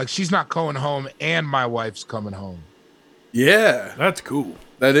 Like she's not going home and my wife's coming home. Yeah. That's cool.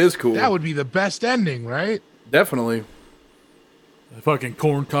 That is cool. That would be the best ending, right? Definitely. fucking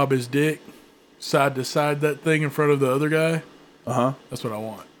corn cob his dick, side to side that thing in front of the other guy. That's what I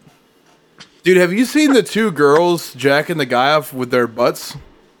want. Dude, have you seen the two girls jacking the guy off with their butts?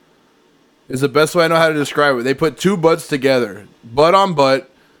 Is the best way I know how to describe it. They put two butts together, butt on butt,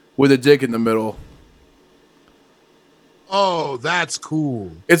 with a dick in the middle. Oh, that's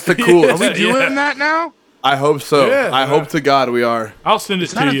cool. It's the coolest. Are we doing that now? I hope so. Yeah. I hope to God we are. I'll send it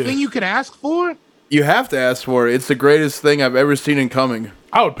Is that to a you. thing you could ask for? You have to ask for it. It's the greatest thing I've ever seen in coming.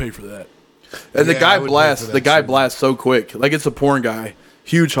 I would pay for that. And the Yeah, I guy would pay blasts. for The that guy too. blasts so quick. Like it's a porn guy.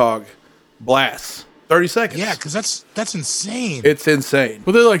 Huge hog. Blasts. 30 seconds. Yeah, because that's insane. It's insane.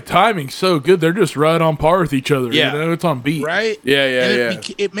 But they're like timing so good. They're just right on par with each other. Yeah. You know, it's on beat. Right? Yeah, yeah, And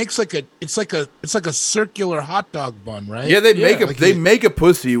yeah. it makes like it's like a circular hot dog bun, right? Yeah, they make a like they it- make a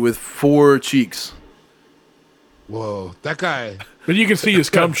pussy with 4 cheeks. Whoa, that guy. But you can see his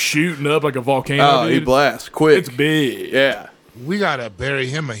cum shooting up like a volcano. Oh, he dude. blasts quick. It's big. Yeah. We gotta bury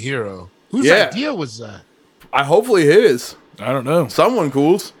him a hero. Whose Yeah. idea was that? I hopefully his. I don't know. Someone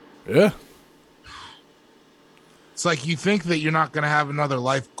cool's. Yeah. It's like you think that you're not gonna have another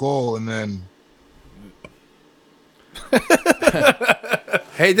life goal, and then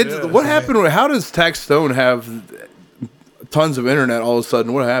Hey, what happened? How does Tax Stone have tons of internet all of a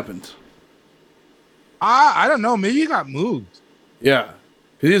sudden? What happened? I don't know. Maybe he got moved. Yeah.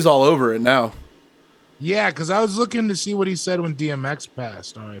 He's all over it now. Yeah, because I was looking to see what he said when DMX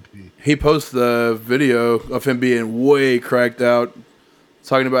passed. R.I.P. He posted a video of him being way cracked out,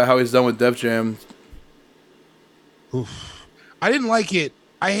 talking about how he's done with Def Jam. I didn't like it.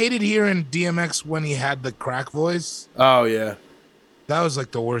 I hated hearing DMX when he had the crack voice. Oh, yeah. That was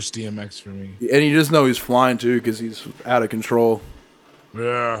like the worst DMX for me. And you just know he's flying, too, because he's out of control.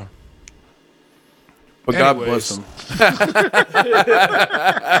 Yeah. But God Anyways. bless him.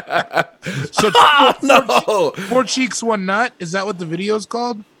 So No! four cheeks, one nut. Is that what the video's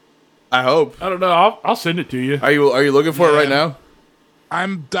called? I hope. I don't know. I'll send it to you. Are you looking for it right Yeah. now?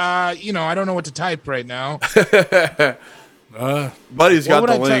 I'm, I don't know what to type right now. Buddy's got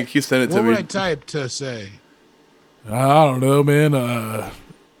What the would I link. He sent it What to would me. I type to say? I don't know, man.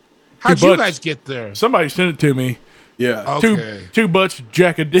 How'd Two you bucks. guys get there? Somebody sent it to me. Yeah. Okay. Two butts,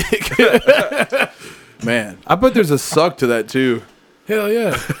 jack a dick. Man. I bet there's a suck to that, too. Hell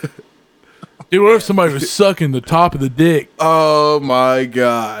yeah. Dude, what if somebody was sucking the top of the dick? Oh, my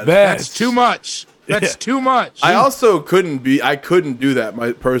God. That's too much. That's too much. I also couldn't do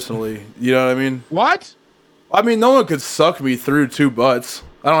that personally. You know what I mean? What? I mean, no one could suck me through 2 butts.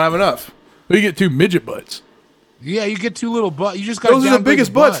 I don't have enough. We get 2 midget butts. Yeah, you get 2 little butts. You just got Those are the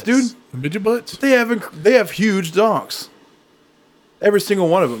biggest butts, dude. The midget butts? They have huge donks. Every single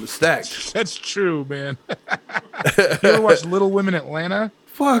one of them is stacked. That's true, man. You ever watch Little Women Atlanta?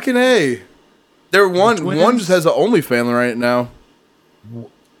 Fucking A. One twins? just has an OnlyFans right now.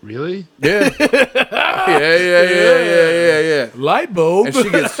 Really? Yeah. yeah. Light bulb. And she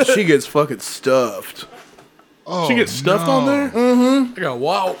gets fucking stuffed. Oh, She gets stuffed on there? Mm-hmm. I got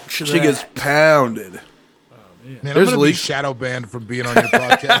watch. She gets pounded. Man, There's I'm gonna be leaks. shadow banned from being on your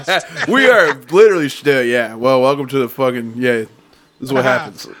podcast. We are literally yeah. Well, welcome to the fucking This is what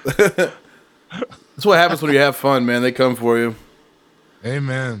happens. This is what happens when you have fun, man. They come for you.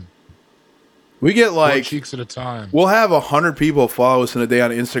 Amen. We get 4 like cheeks at a time. we'll have 100 people follow us in a day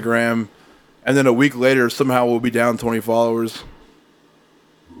on Instagram, and then a week later somehow we'll be down 20 followers.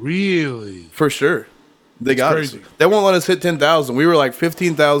 Really? For sure. They got crazy. us. They won't let us hit 10,000. We were like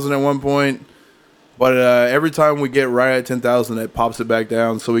 15,000 at one point, but every time we get right at 10,000, it pops it back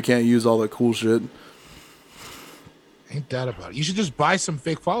down, so we can't use all the cool shit. Ain't that about it? You should just buy some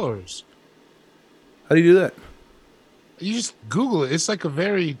fake followers. How do you do that? You just Google it. It's like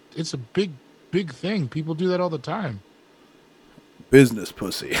it's a big thing. People do that all the time. Business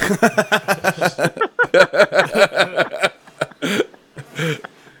pussy.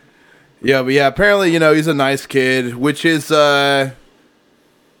 Yeah, but apparently, he's a nice kid, which is a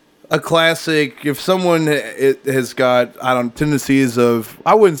classic. If someone has got, tendencies of,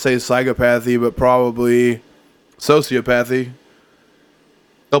 I wouldn't say psychopathy, but probably sociopathy,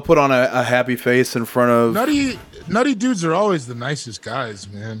 they'll put on a happy face in front of... Nutty dudes are always the nicest guys,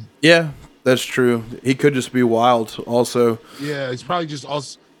 man. Yeah, that's true. He could just be wild also. Yeah, he's probably just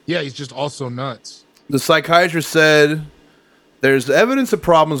also... Yeah, he's just also nuts. The psychiatrist said there's evidence of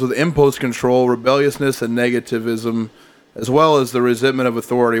problems with impulse control, rebelliousness, and negativism, as well as the resentment of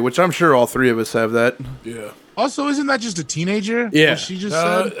authority, which I'm sure all 3 of us have that. Yeah. Also, isn't that just a teenager? Yeah. What she just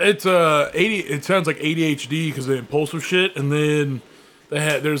said? It's it sounds like ADHD because of the impulsive shit, and then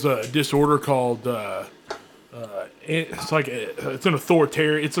there's a disorder called it's an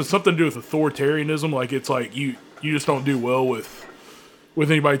authoritarian. It's something to do with authoritarianism. Like it's like you just don't do well with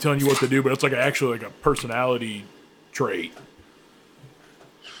with anybody telling you what to do, but it's like actually like a personality trait.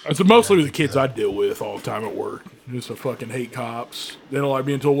 It's mostly the kids I deal with all the time at work. Just a fucking hate cops. They don't like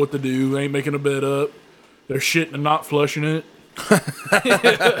being told what to do. They ain't making a bed up. They're shitting and not flushing it.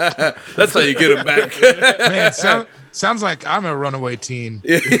 That's how you get them back. Man, sounds like I'm a runaway teen.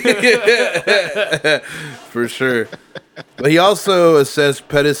 For sure. But he also assessed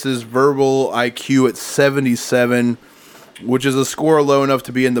Pettis' verbal IQ at 77, which is a score low enough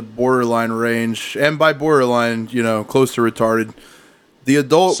to be in the borderline range. And by borderline, close to retarded. The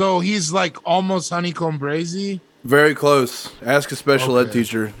adult... So he's like almost honeycomb brazy? Very close. Ask a special ed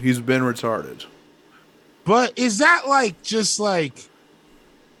teacher. He's been retarded. But is that just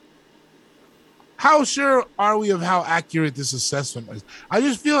how sure are we of how accurate this assessment is? I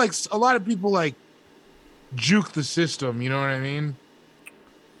just feel like a lot of people juke the system, you know what I mean?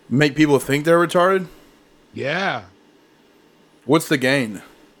 Make people think they're retarded? Yeah. What's the gain?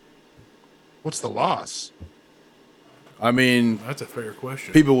 What's the loss? I mean... That's a fair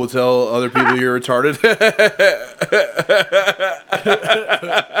question. People will tell other people you're retarded.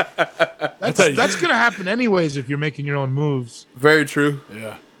 That's going to happen anyways if you're making your own moves. Very true.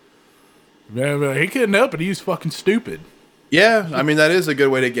 Yeah. Man, he couldn't help it. He's fucking stupid. Yeah, I mean, that is a good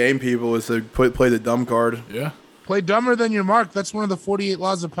way to game people, is to play the dumb card. Yeah. Play dumber than your mark. That's one of the 48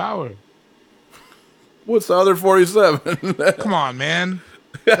 laws of power. What's the other 47? Come on, man.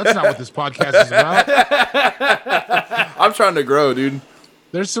 That's not what this podcast is about. I'm trying to grow, dude.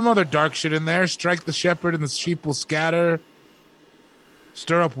 There's some other dark shit in there. Strike the shepherd and the sheep will scatter.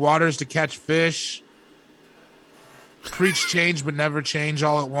 Stir up waters to catch fish. Preach change but never change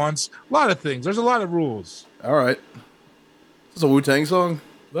all at once. A lot of things. There's a lot of rules. All right. Is this a Wu-Tang song?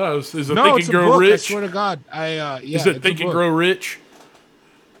 No, is it No, Think it's and a Grow book. Rich? I swear to God. Is it Think and Grow Rich?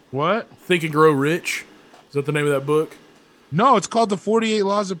 What? Think and Grow Rich? Is that the name of that book? No, it's called The 48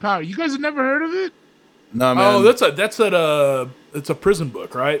 Laws of Power. You guys have never heard of it? No, man. Oh, it's a prison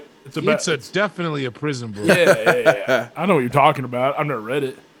book, right? It's definitely a prison book. Yeah. I know what you're talking about. I've never read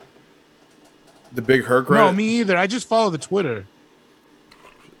it. The Big Herc, right? No, me either. I just follow the Twitter.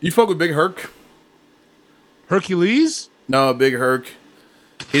 You fuck with Big Herc? Hercules? No, Big Herc.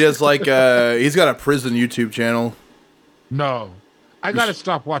 He does he's got a prison YouTube channel. No. I gotta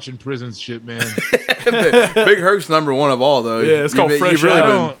stop watching prison shit, man. Big Herc's number one of all, though. Yeah, it's called Fresh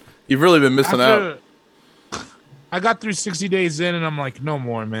Out. You've really been missing out. I got through 60 days in, and I'm like, no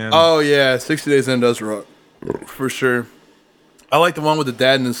more, man. Oh, yeah. 60 Days In does rock. For sure. I like the one with the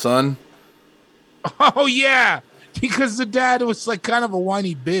dad and the son. Oh, yeah. Because the dad was kind of a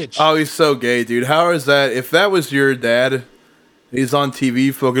whiny bitch. Oh, he's so gay, dude. How is that? If that was your dad, he's on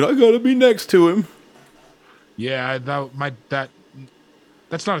TV fucking, I gotta be next to him. Yeah,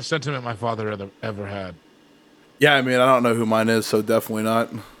 that's not a sentiment my father ever had. Yeah, I mean, I don't know who mine is, so definitely not.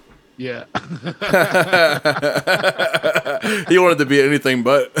 Yeah. He wanted to be anything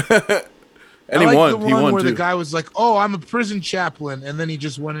but. And I he won. The He one won where too. the guy was like, "Oh, I'm a prison chaplain," and then he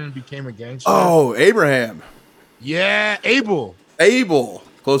just went in and became a gangster. Oh, Abraham. Yeah, Abel.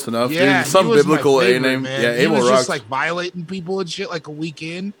 Close enough. Yeah, dude. Some he was biblical my A favorite, name. man. Yeah, he Abel was rocks. just violating people and shit a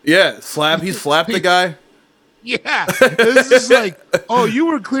weekend. Yeah, he slapped the guy. Yeah, it's just oh, you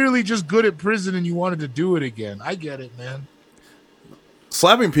were clearly just good at prison and you wanted to do it again. I get it, man.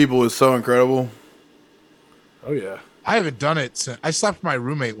 Slapping people is so incredible. Oh, yeah. I haven't done it since I slapped my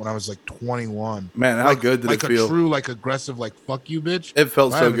roommate when I was 21. Man, how good did it feel? Like a true, aggressive, fuck you, bitch. It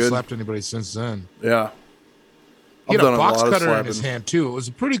felt I so haven't good. slapped anybody since then. Yeah. He had done a a box lot of cutter in slapping. his hand too. It was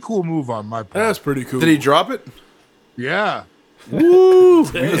a pretty cool move on my part. That's pretty cool. Did he drop it? Yeah. Woo!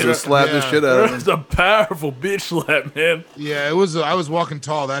 You just slapped the Yeah. shit out of him. That's a powerful bitch slap, man. Yeah, it was. I was walking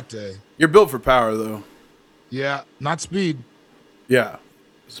tall that day. You're built for power, though. Yeah, not speed. Yeah.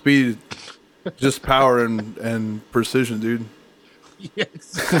 Speed, just power and precision, dude.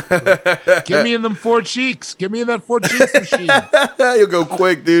 Yes. Get me in them 4 cheeks. Get me in that 4 cheeks machine. You'll go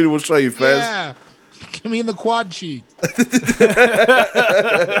quick, dude. We'll show you fast. Yeah. Get me in the quad cheek.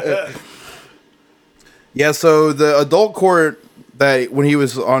 Yeah, so the adult court that when he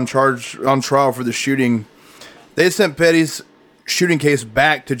was on trial for the shooting, they sent Petty's shooting case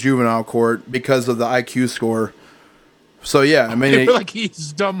back to juvenile court because of the IQ score. So yeah, I mean, I feel like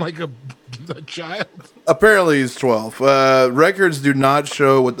he's dumb like a child. apparently he's 12. Records do not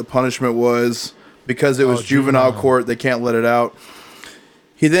show what the punishment was because it was juvenile court. They can't let it out.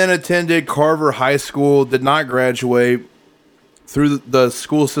 He then attended Carver High School, did not graduate. Through the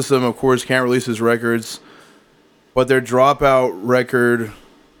school system, of course, can't release his records. But their dropout record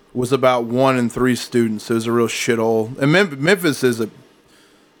was about 1 in 3 students. It was a real shithole. And Memphis is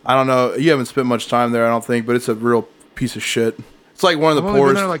I don't know, you haven't spent much time there, I don't think, but it's a real piece of shit. It's like one of the I've only been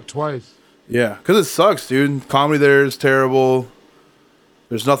poorest. there like twice. Yeah, because it sucks, dude. Comedy there is terrible.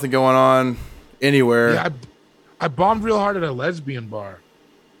 There's nothing going on anywhere. Yeah, I bombed real hard at a lesbian bar.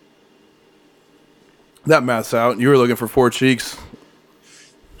 That math's out. You were looking for 4 cheeks.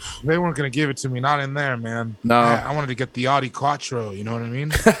 They weren't gonna give it to me, not in there, man. No. I wanted to get the Audi Quattro. You know what I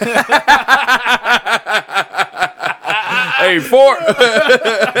mean? Hey, 4.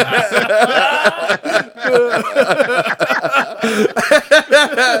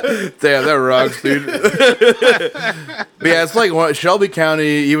 Damn, that rocks, dude. But yeah, it's like Shelby County,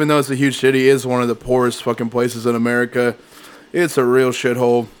 even though it's a huge city, is one of the poorest fucking places in America. It's a real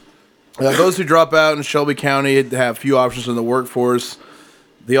shithole. Those who drop out in Shelby County have few options in the workforce.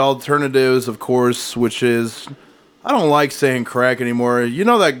 The alternatives, of course, which is, I don't like saying crack anymore. You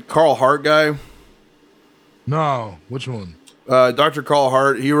know that Carl Hart guy? No, which one? Dr. Carl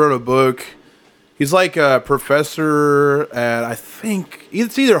Hart, he wrote a book. He's like a professor at, I think,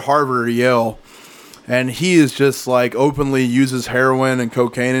 it's either Harvard or Yale. And he is just like openly uses heroin and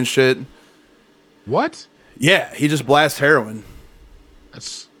cocaine and shit. What? Yeah, he just blasts heroin.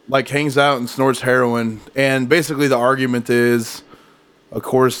 That's Like hangs out and snorts heroin. And basically the argument is, of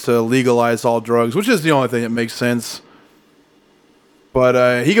course, to legalize all drugs, which is the only thing that makes sense.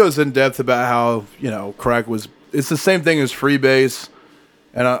 But he goes in depth about how, crack it's the same thing as freebase.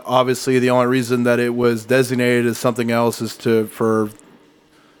 And obviously the only reason that it was designated as something else is to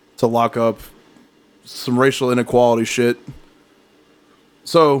lock up some racial inequality shit.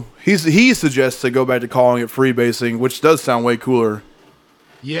 So he suggests to go back to calling it freebasing, which does sound way cooler.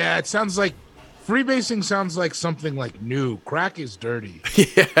 yeah. It sounds like freebasing sounds like something like new. Crack is dirty.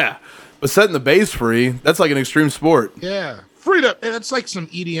 Yeah. But setting the base free, that's like an extreme sport. Yeah, freedom. That's like some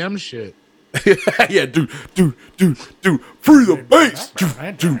EDM shit. Yeah, do, free the base.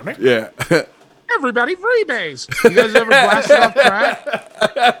 Do. Yeah. Everybody freebase. You guys ever blasted off crack?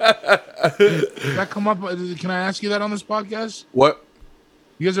 Did that come up? Can I ask you that on this podcast? What?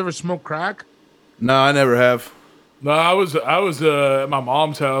 You guys ever smoke crack? No, I never have. No, I was at my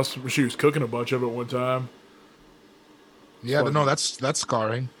mom's house where she was cooking a bunch of it one time. Yeah, no, that's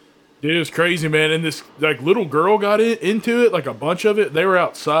scarring. Dude, it was crazy, man. And this little girl got into it, like a bunch of it. They were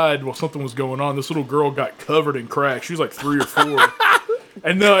outside while something was going on. This little girl got covered in crack. She was like 3 or 4.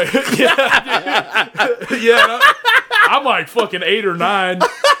 And I'm like fucking 8 or 9.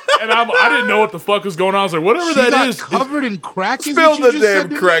 And I didn't know what the fuck was going on. I was like, whatever that is, covered in crack. Spill the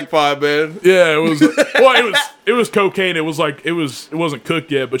damn crack pipe, man. Yeah, it was. Well, it was cocaine. It was like it wasn't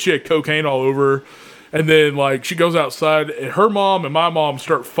cooked yet, but she had cocaine all over her. And then like she goes outside, and her mom and my mom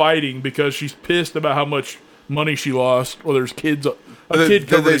start fighting because she's pissed about how much money she lost. Well, there's kids. Did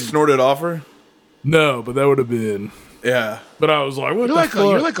they snort it off her? No, but that would have been. Yeah. But I was like, what You're the like fuck?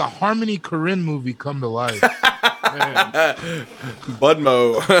 you're like a Harmony Korine movie come to life.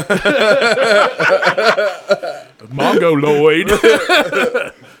 Budmo. Mongo Lloyd.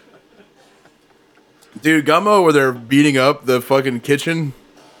 Dude, Gummo, where they're beating up the fucking kitchen.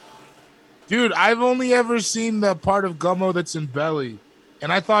 Dude, I've only ever seen the part of Gummo that's in Belly.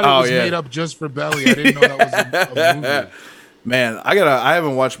 And I thought it was made up just for Belly. I didn't know that was a movie. Man, I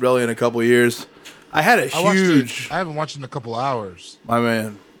haven't watched Belly in a couple of years. I had a huge... I haven't watched it in a couple hours. My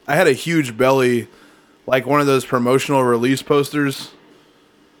man. I had a huge Belly, like one of those promotional release posters.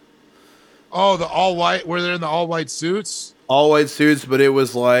 Oh, the all white, where they're in the all white suits? All white suits, but it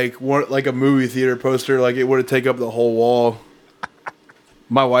was like a movie theater poster. Like it would have taken up the whole wall.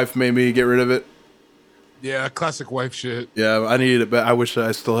 My wife made me get rid of it. Yeah, classic wife shit. Yeah, I needed it, but I wish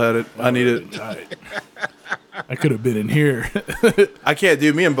I still had it. I need it. I could have been in here. I can't,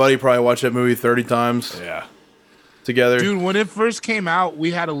 dude. Me and Buddy probably watched that movie 30 times. Yeah. Together. Dude, when it first came out,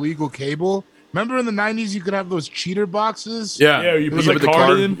 we had illegal cable. Remember in the 90s you could have those cheater boxes? Yeah. Yeah, you put put the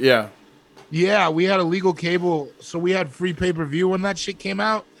card in? Yeah. Yeah, we had illegal cable, so we had free pay-per-view when that shit came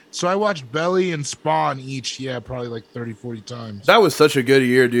out. So I watched Belly and Spawn each, probably like 30, 40 times. That was such a good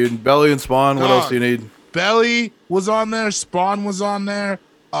year, dude. Belly and Spawn, what else do you need? Belly was on there, Spawn was on there.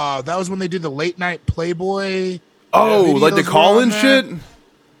 That was when they did the late night Playboy. Oh, like the videos were call-in on there. shit?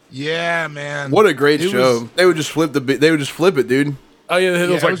 Yeah, man. What a great It show. was- They would just flip it, dude. Oh yeah, there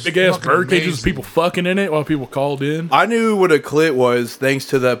was it like was big ass fucking bird cages with amazing. people fucking in it while people called in. I knew what a clit was thanks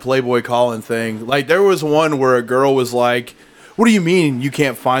to that Playboy call-in thing. Like, there was one where a girl was like, what do you mean you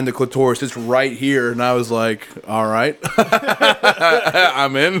can't find the clitoris? It's right here. And I was like, all right.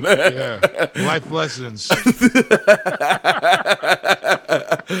 I'm in. Yeah, life lessons.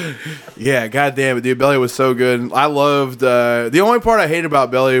 Yeah, god damn it, dude. Belly was so good. I loved... the only part I hated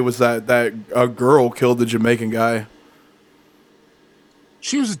about Belly was that a girl killed the Jamaican guy.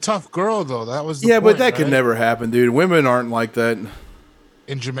 She was a tough girl, though. That was the Yeah, but point, that could right? never happen, dude. Women aren't like that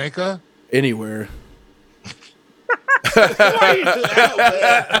In Jamaica? anywhere.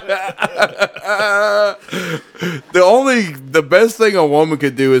 The best thing a woman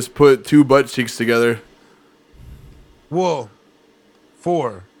could do is put two butt cheeks together. Whoa.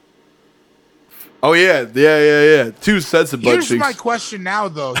 4. Oh yeah. Two sets of butt Here's cheeks. my question now,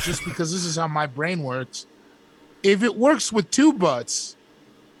 though, just because this is how my brain works. If it works with 2 butts,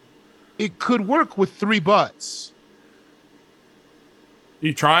 it could work with 3 butts.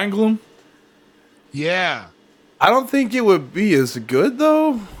 You triangle them? Yeah. I don't think it would be as good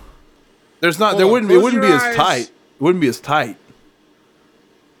though. There Hold on, wouldn't close be your as eyes. tight. It wouldn't be as tight.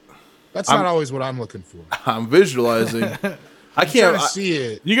 That's not always what I'm looking for. I'm visualizing. I I'm can't trying to see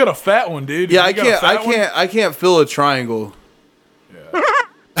it. You got a fat one, dude. Yeah, You got a fat one? I can't fill a triangle.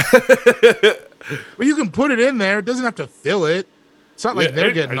 Well, you can put it in there. It doesn't have to fill it. It's not like Yeah,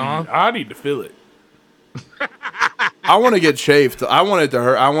 they're getting off. I need to feel it. I want to get chafed. I want it to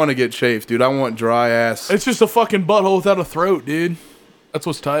hurt. I want to get chafed, dude. I want dry ass. It's just a fucking butthole without a throat, dude. That's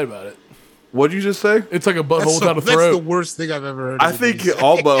what's tight about it. What'd you just say? It's like a butthole That's without a the throat. worst thing I've ever heard. I think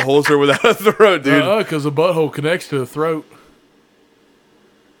all buttholes are without a throat, dude. Because the butthole connects to the throat.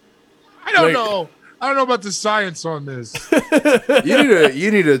 I don't know. I don't know about the science on this.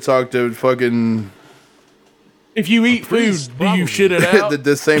 You need to talk to fucking If you eat food, priest, do you probably. shit it out?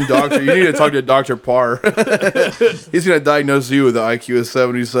 the same doctor. You need to talk to Dr. Parr. He's gonna diagnose you with an IQ of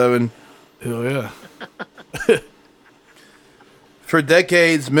 77. Hell yeah. For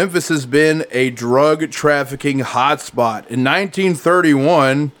decades, Memphis has been a drug trafficking hotspot. In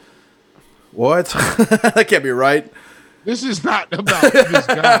 1931, what? That can't be right. This is not about this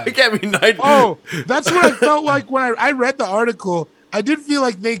guy. It can't be 19. Oh, that's what I felt like when I read the article. I did feel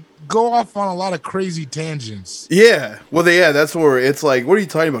like they go off on a lot of crazy tangents. Yeah. Well, that's where it's like, what are you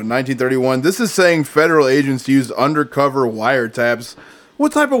talking about? 1931. This is saying federal agents used undercover wiretaps.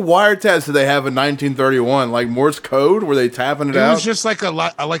 What type of wiretaps did they have in 1931? Like Morse code? Were they tapping it It out? was just like a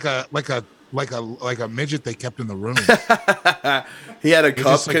midget they kept in the room. He had a cup.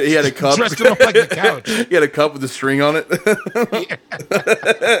 just, like, He had a cup. dressed him up like the couch. He had a cup with a string on it.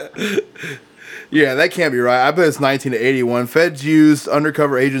 Yeah, that can't be right. I bet it's 1981. Feds used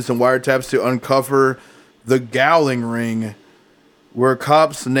undercover agents and wiretaps to uncover the Gowling Ring, where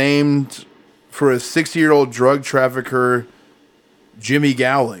cops named for a 60-year-old drug trafficker, Jimmy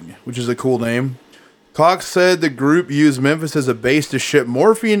Gowling, which is a cool name. Cox said the group used Memphis as a base to ship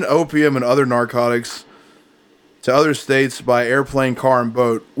morphine, opium, and other narcotics to other states by airplane, car, and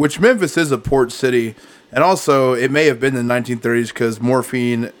boat, which Memphis is a port city. And also, it may have been in the 1930s because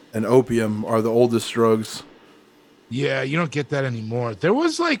morphine and opium are the oldest drugs. Yeah, you don't get that anymore. There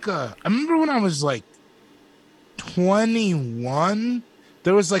was like I remember when I was like 21,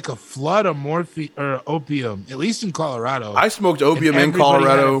 there was like a flood of morphine or opium, at least in Colorado. I smoked opium in Everybody had it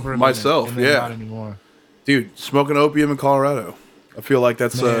Colorado for a myself. minute, and then Yeah. not anymore. Dude, smoking opium in Colorado. I feel like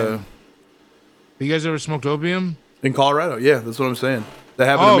that's Man. You guys ever smoked opium? in Colorado. Yeah, that's what I'm saying. That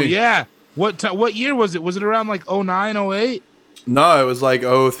happened Oh to me. yeah. What year was it? Was it around like 09, 08? No, it was like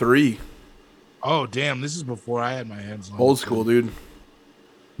 03. Oh damn, this is before I had my hands on Old it. school, dude.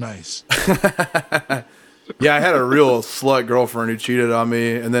 Nice. Yeah, I had a real slut girlfriend who cheated on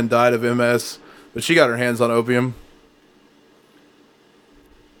me and then died of MS, but she got her hands on opium.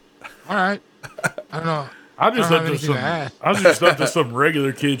 All right. I don't know. I just don't up have to some. anything to add. I was just up to some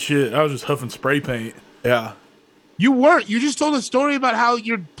regular kid shit. I was just huffing spray paint. Yeah. You weren't. You just told a story about how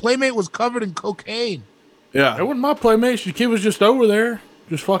your playmate was covered in cocaine. Yeah. That wasn't my playmate. The kid was just over there,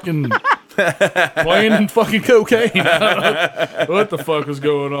 just fucking playing fucking cocaine. What the fuck was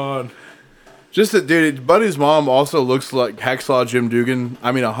going on? Just that, dude, Buddy's mom also looks like Hacksaw Jim Dugan.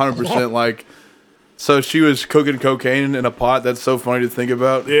 I mean, 100% like. So she was cooking cocaine in a pot. That's so funny to think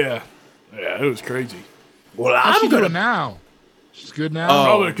about. Yeah, it was crazy. Well, How's she doing now? She's good now.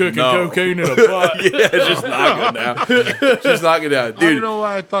 Probably cooking no. cocaine in a pot. Yeah, just knock it down. Just knock it down. I don't Dude, know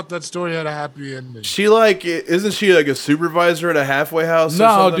why I thought that story had a happy ending. she like, isn't she like a supervisor at a halfway house or No,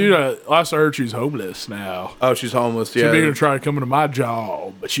 something? dude. Last I heard she's homeless now. Oh, she's homeless, She's yeah. gonna try to come into my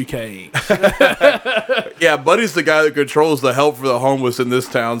job, but she can't. Yeah, Buddy's the guy that controls the help for the homeless in this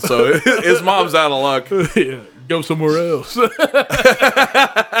town, so his mom's out of luck. Yeah, go somewhere else. You're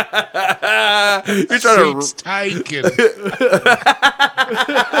trying Seats to taken.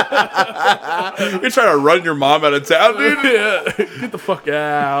 you're trying to run your mom out of town, dude. Yeah, get the fuck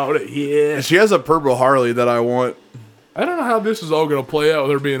out of here. She has a purple Harley that I want. I don't know how this is all gonna play out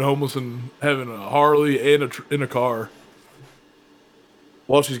with her being homeless and having a Harley and in a car.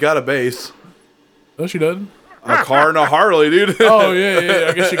 Well, she's got a base. No, she doesn't. A car and a Harley, dude. Oh, yeah.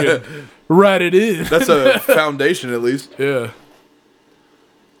 I guess you could write it in. That's a foundation, at least. Yeah.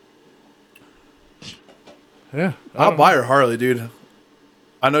 Yeah. I'll buy her Harley, dude.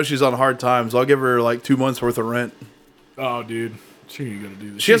 I know she's on hard times. I'll give her like 2 months worth of rent. Oh, dude. She ain't gonna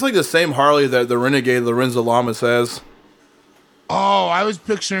do this. She has like the same Harley that the Renegade Lorenzo Lamas has. Oh, I was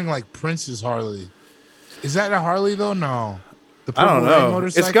picturing like Prince's Harley. Is that a Harley though? No. The I don't Purple Rain know.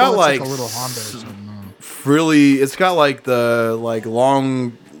 motorcycle? It's got like a little Honda or something. No. Really, it's got like the like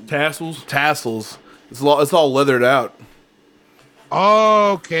long tassels. It's all leathered out.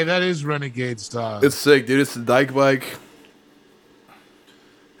 Oh, okay, that is Renegade style. It's sick, dude. It's a dyke bike.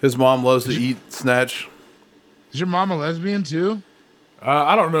 His mom loves to eat snatch. Is your mom a lesbian too?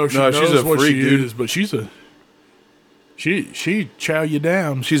 I don't know if she No, knows she's a what freak, she dude. is, but she chow you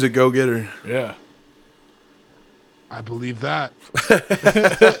down. She's a go-getter. Yeah. I believe that.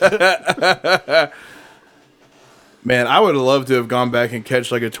 Man, I would have loved to have gone back and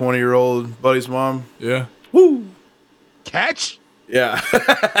catch like a 20-year-old buddy's mom. Yeah. Woo! Catch? Yeah.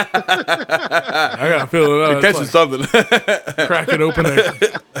 I got a feeling Catching something. cracking open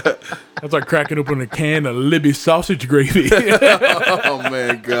that's like cracking open a can of Libby sausage gravy. Oh,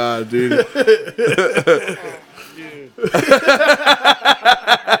 man, God, dude.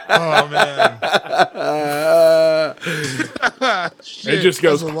 Oh, man. Shit, It just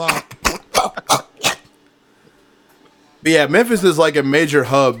goes that's a lot. But yeah, Memphis is like a major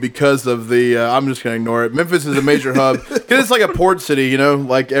hub because of the. I'm just gonna ignore it. Memphis is a major hub because it's like a port city. You know,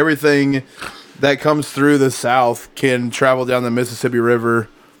 like everything that comes through the South can travel down the Mississippi River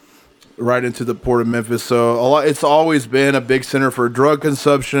right into the port of Memphis. So it's always been a big center for drug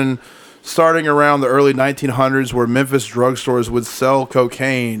consumption, starting around the early 1900s, where Memphis drugstores would sell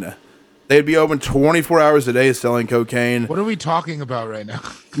cocaine. They'd be open 24 hours a day selling cocaine. What are we talking about right now?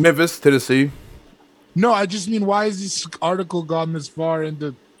 Memphis, Tennessee. No, I just mean, why is this article gone this far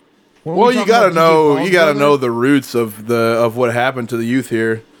into? Well, you gotta know the roots of what happened to the youth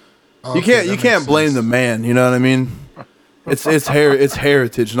here. Okay, You can't blame the man. You know what I mean? It's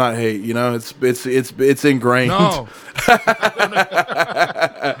heritage, not hate. You know, it's ingrained. No,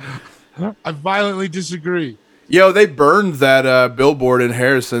 I violently disagree. Yo, they burned that billboard in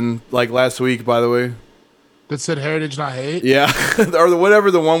Harrison like last week. By the way, That said heritage, not hate. yeah, or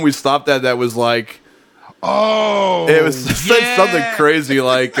whatever the one we stopped at that was like. Oh, It was said something crazy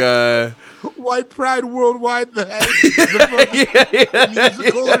like White Pride Worldwide, the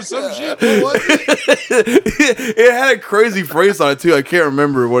musical or some shit. What was it? it had a crazy phrase on it too. I can't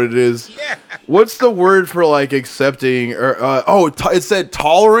remember what it is. Yeah. What's the word for like accepting or it said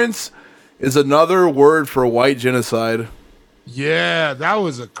tolerance is another word for white genocide. Yeah, that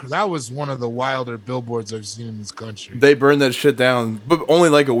was one of the wilder billboards I've seen in this country. They burned that shit down, but only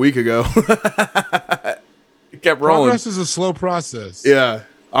like a week ago. It kept rolling. Progress is a slow process. Yeah,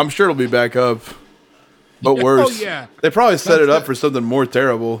 I'm sure it'll be back up, but worse. Oh yeah, They probably set it up for something more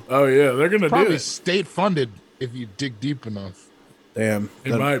terrible. Oh yeah, they're gonna do probably it. state funded if you dig deep enough. Damn.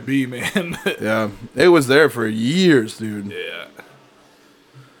 It might be, man. Yeah, it was there for years, dude. Yeah.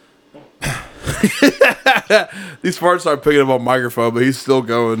 These farts aren't picking up on microphone, but he's still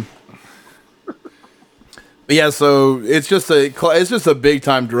going. But yeah, so it's just a big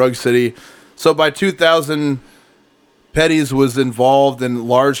time drug city. So by 2000, Petties was involved in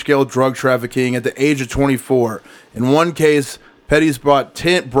large scale drug trafficking at the age of 24. In one case, Petties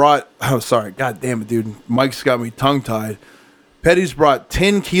God damn it, dude, Mike's got me tongue tied. Petties brought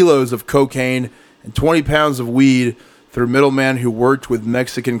 10 kilos of cocaine and 20 pounds of weed through a middleman who worked with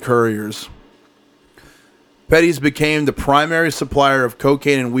Mexican couriers. Petties became the primary supplier of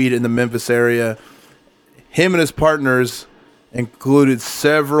cocaine and weed in the Memphis area. Him and his partners included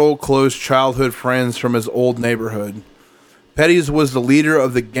several close childhood friends from his old neighborhood. Petties was the leader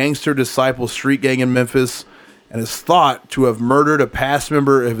of the Gangster Disciple street gang in Memphis and is thought to have murdered a past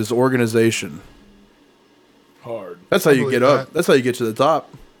member of his organization. Hard. That's how you get up. that. That's how you get to the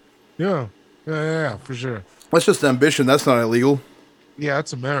top. Yeah, for sure. That's just ambition. That's not illegal. Yeah,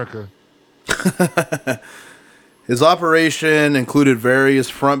 that's America. His operation included various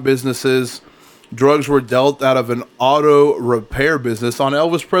front businesses. Drugs were dealt out of an auto repair business on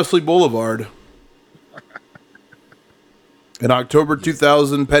Elvis Presley Boulevard. In October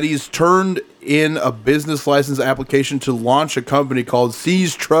 2000, Petties turned in a business license application to launch a company called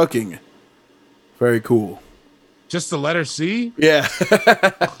C's Trucking. Very cool. Just the letter C? Yeah.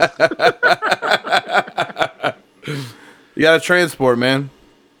 You got to transport, man.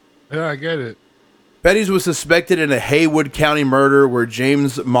 Yeah, I get it. Petties was suspected in a Haywood County murder where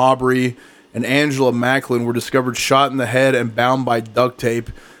James Gborie and Angela Macklin were discovered shot in the head and bound by duct tape.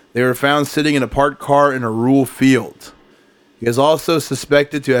 They were found sitting in a parked car in a rural field. He is also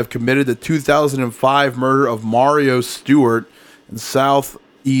suspected to have committed the 2005 murder of Mario Stewart in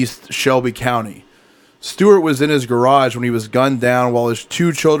southeast Shelby County. Stewart was in his garage when he was gunned down while his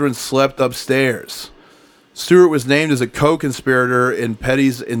 2 children slept upstairs. Stewart was named as a co-conspirator in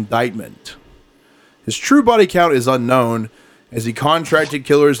Petties' indictment. His true body count is unknown, as he contracted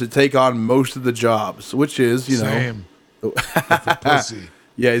killers to take on most of the jobs, which is, Same. With the pussy.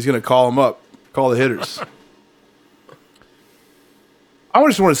 Yeah, he's going to call them up, call the hitters. I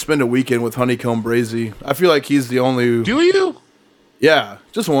just want to spend a weekend with Honeycomb Brazy. I feel like he's the only... Do you? Yeah,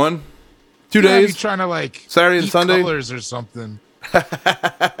 just one. 2 You days. trying to like Saturday and eat Sunday? colors or something.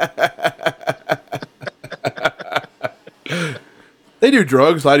 They do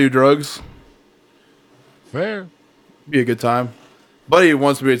drugs. I do drugs. Fair. Be a good time. Buddy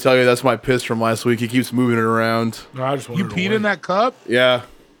wants me to tell you that's my piss from last week. He keeps moving it around. No, I just You wanted to peed win. in that cup? Yeah,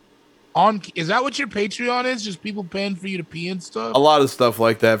 Is that what your Patreon is? Just people paying for you to pee and stuff? a lot of stuff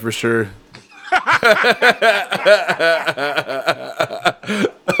like that for sure.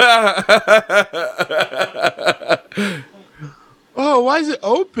 Oh, why is it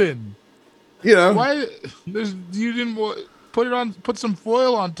open? You know, Why you didn't put some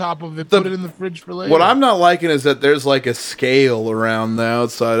foil on top of it, put it in the fridge for later. what I'm not liking is that there's like a scale around the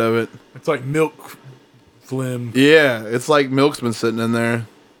outside of it. It's like milk phlegm. Yeah, it's like milk's been sitting in there.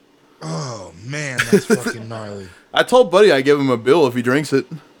 Oh man, that's fucking gnarly. I told Buddy I'd give him a bill if he drinks it.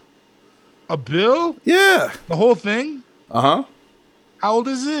 A bill? Yeah. The whole thing? Uh-huh. How old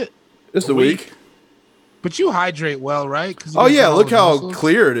is it? Just a week. But you hydrate well, right? 'Cause you Oh got yeah, all look the how muscles.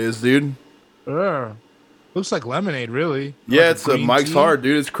 clear it is, dude. Looks like lemonade, really. Yeah, Like it's green Mike's tea. hard,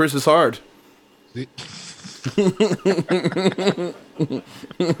 dude. It's Chris's hard.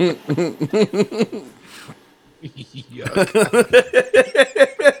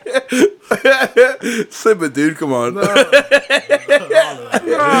 Sip it, dude. Come on. You're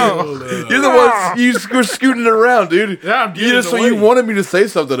the one you were scooting it around, dude. Yeah, I'm getting so away. you wanted me to say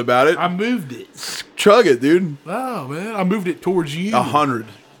something about it. I moved it. Chug it, dude. Oh, man. I moved it towards you. 100.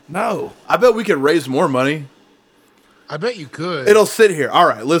 No. I bet we could raise more money. I bet you could. It'll sit here. All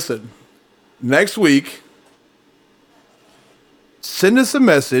right, listen. Next week, send us a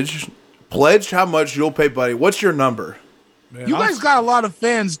message. Pledge how much you'll pay, buddy. What's your number? Man, You guys got a lot of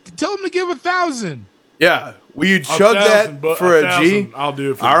fans. Tell them to give 1,000. Yeah. Will you chug that for a G? I'll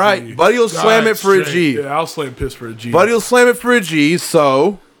do it for All a right. G. Buddy will slam it for a G. Yeah, I'll slam piss for a G. Buddy will slam it for a G,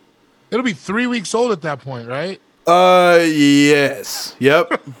 so... It'll be 3 weeks old at that point, right? Yes.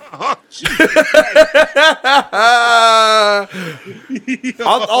 Yep.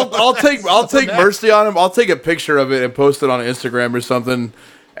 I'll take mercy on him. I'll take a picture of it and post it on Instagram or something.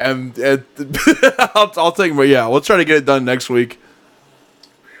 And I'll take him. Yeah, we'll try to get it done next week.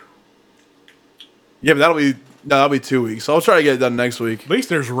 Yeah, but that'll be 2 weeks. I'll try to get it done next week. At least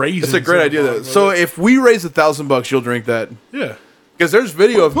there's raisins. It's a great idea. Though. So if we raise $1,000, you'll drink that. Yeah. Because there's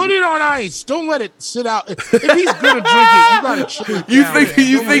video of Put it on ice. Don't let it sit out. If he's gonna drink it, you gotta chill it you down, think man.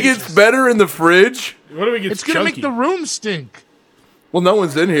 you Don't think let it it's just- better in the fridge? What do we get? It's gonna make the room stink. Well, no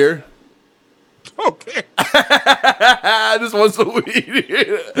one's in here. Okay. Just once a week.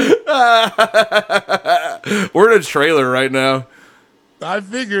 We're in a trailer right now. I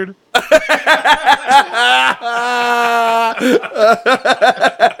figured.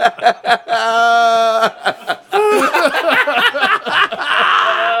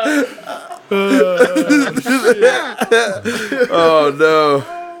 Oh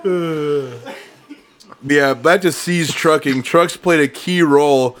no. Yeah, back to C's trucking. Trucks played a key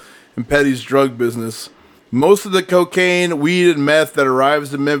role in Petty's drug business. Most of the cocaine, weed, and meth that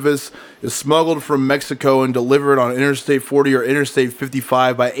arrives in Memphis is smuggled from Mexico and delivered on Interstate 40 or Interstate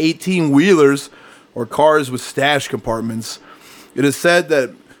 55 by 18-wheelers or cars with stash compartments. It is said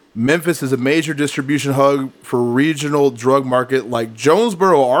that Memphis is a major distribution hub for regional drug market like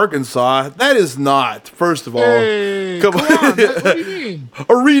Jonesboro, Arkansas. That is not, first of all. Hey, come on. What do you mean?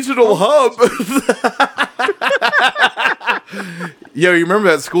 A regional hub. Yo, you remember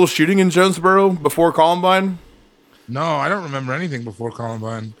that school shooting in Jonesboro before Columbine? No, I don't remember anything before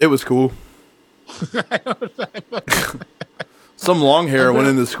Columbine. It was cool. Some long hair went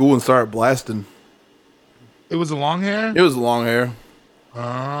into school and started blasting. It was a long hair? It was long hair.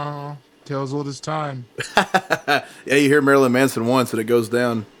 Oh, tales old as time. Yeah, you hear Marilyn Manson once and it goes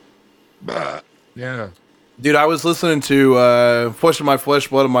down. Yeah. Dude, I was listening to Flesh of My Flesh,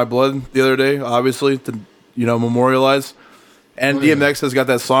 Blood of My Blood the other day, obviously, to, memorialize. And Oh, yeah. DMX has got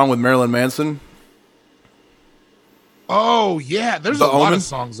that song with Marilyn Manson. Oh, yeah. There's The a lot Omen? of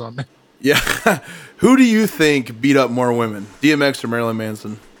songs on there. Yeah. Who do you think beat up more women, DMX or Marilyn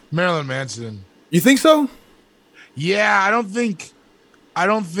Manson? Marilyn Manson. You think so? Yeah, I don't think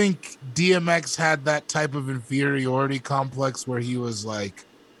DMX had that type of inferiority complex where he was like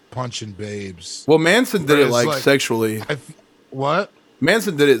punching babes. Well, Manson did it Whereas, like sexually. What?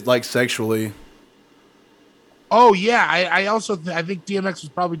 Manson did it like sexually. Oh yeah, I also I think DMX was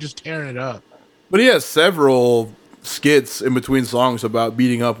probably just tearing it up. But he has several skits in between songs about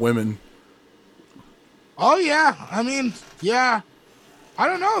beating up women. Oh yeah, I mean, yeah. I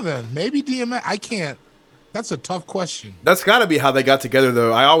don't know then. Maybe DMX. I can't. That's a tough question. That's got to be how they got together,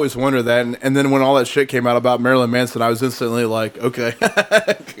 though. I always wonder that. And then when all that shit came out about Marilyn Manson, I was instantly like, okay.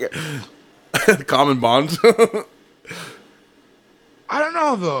 Common bond. I don't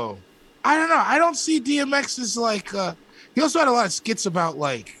know, though. I don't know. I don't see DMX as like... he also had a lot of skits about,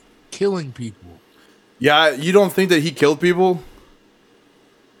 like, killing people. Yeah, you don't think that he killed people?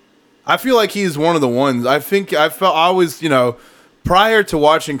 I feel like he's one of the ones. I always, prior to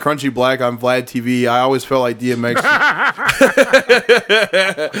watching Crunchy Black on Vlad TV, I always felt like DMX.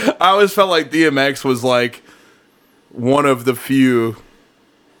 I always felt like DMX was like one of the few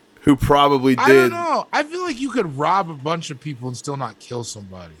who probably did. I don't know. I feel like you could rob a bunch of people and still not kill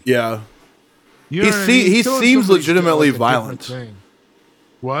somebody. Yeah. You know what I mean? He Killing seems somebody's still, legitimately like, a violent. different thing.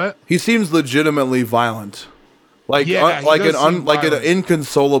 What? He seems legitimately violent. Like Yeah, he like does seem like an violent.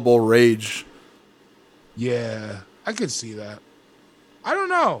 inconsolable rage. Yeah, I could see that. I don't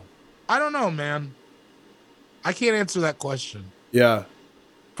know, man. I can't answer that question. Yeah.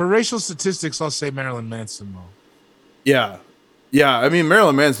 For racial statistics, I'll say Marilyn Manson, though. Yeah. Yeah, I mean,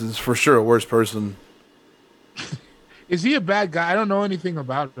 Marilyn Manson's for sure a worse person. Is he a bad guy? I don't know anything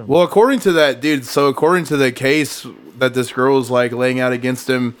about him. Well, according to that dude, so according to the case that this girl was like laying out against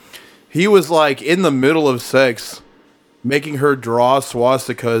him, he was like in the middle of sex, making her draw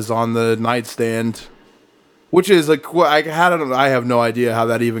swastikas on the nightstand, which is like, I have no idea how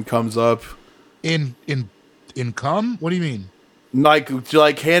that even comes up. In cum? What do you mean? Like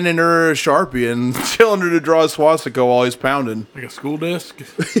handing her a Sharpie and telling her to draw a swastika while he's pounding. Like a school desk?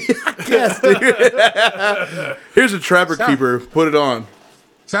 Yes, dude. Here's a trapper keeper. Put it on.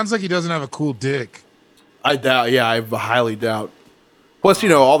 Sounds like he doesn't have a cool dick. I doubt. Yeah, I highly doubt. Plus,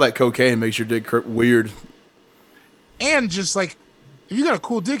 all that cocaine makes your dick weird. And just like, if you got a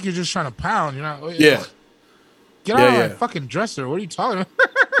cool dick, you're just trying to pound. You're not. Yeah. Get out of my fucking dresser. What are you talking about?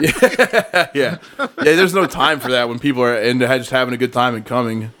 Yeah. There's no time for that when people are into just having a good time and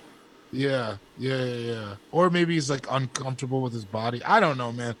coming. Yeah. Or maybe he's like uncomfortable with his body. I don't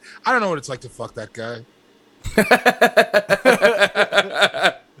know, man. I don't know what it's like to fuck that guy.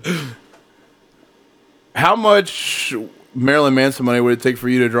 How much Marilyn Manson money would it take for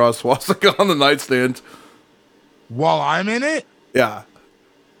you to draw a swastika on the nightstand? While I'm in it? Yeah.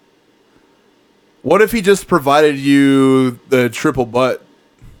 What if he just provided you the triple butt?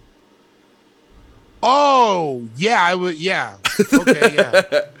 Oh, yeah, I would. Yeah. Okay,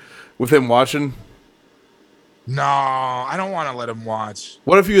 yeah. With him watching? No, I don't want to let him watch.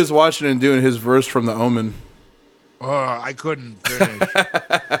 What if he was watching and doing his verse from The Omen? I couldn't finish.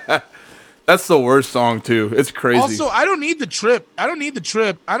 That's the worst song, too. It's crazy. Also, I don't need the trip. I could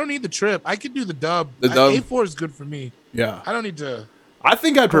do the dub. The dub? A4 is good for me. Yeah. I don't need to. I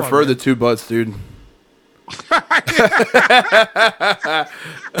think I prefer the two butts, dude.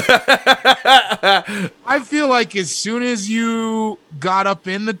 I feel like as soon as you got up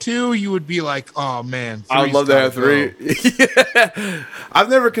in the two, you would be like, oh, man. I would love to have three. Yeah. I've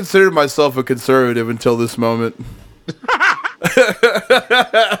never considered myself a conservative until this moment.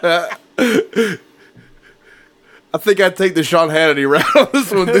 I think I'd take the Sean Hannity route on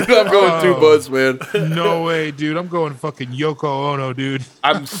this one, dude. I'm going two butts, man. No way, dude. I'm going fucking Yoko Ono, dude.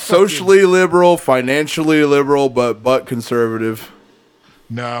 I'm socially liberal, financially liberal, but butt conservative.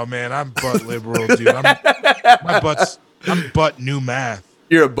 No, man. I'm butt liberal, dude. I'm butt new math.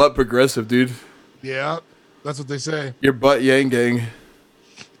 You're a butt progressive, dude. Yeah, that's what they say. You're butt yang gang.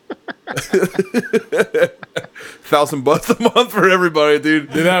 1,000 bucks a month for everybody, dude.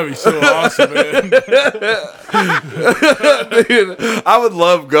 Dude, that'd be so awesome, man. Dude, I would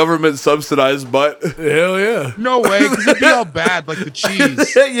love government subsidized butt. Hell yeah. No way, because it'd be all bad, like the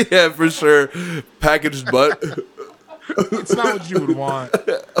cheese. Yeah, for sure. Packaged butt. It's not what you would want.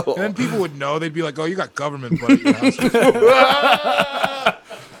 And then people would know. They'd be like, oh, you got government butt at your house.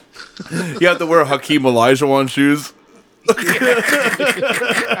 You have to wear Hakeem Olajuwon shoes. We're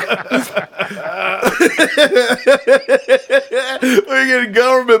getting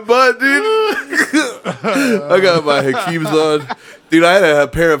government butt, dude. I got my Hakeem's on. Dude, I had a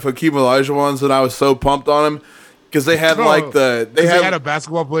pair of Hakeem Olajuwons and I was so pumped on them. because they had like they had a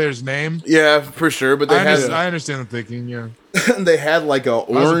basketball player's name. Yeah, for sure. But I understand the thinking. Yeah, they had like a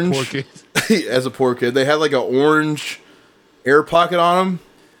orange. As a poor kid. As a poor kid, they had like an orange air pocket on them.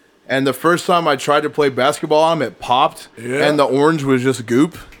 And the first time I tried to play basketball on them, it popped, and the orange was just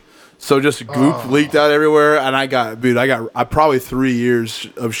goop. So just goop leaked out everywhere, and I probably 3 years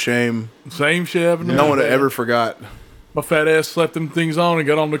of shame. Same shit happened to me. No one ever forgot. My fat ass slapped them things on and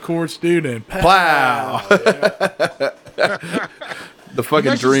got on the courts, dude, and plow. The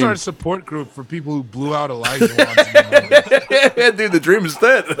fucking dream. Start a support group for people who blew out Elijah once. Dude, the dream is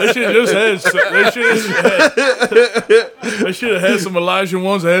dead. They should have had some Elijah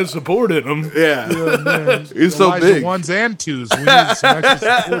ones that had support in them. Yeah, man. He's so Elijah big. Ones and twos. We need some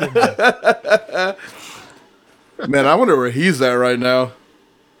extra support in there. Man, I wonder where he's at right now.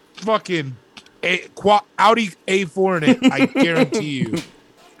 Fucking Audi A4 in it. I guarantee you.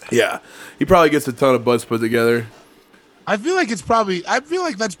 Yeah, he probably gets a ton of butts put together. I feel like that's probably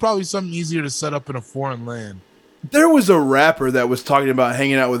something easier to set up in a foreign land. There was a rapper that was talking about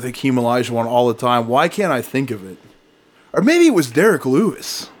hanging out with Hakeem Olajuwon all the time. Why can't I think of it? Or maybe it was Derek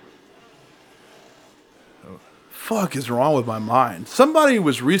Lewis. Fuck is wrong with my mind? Somebody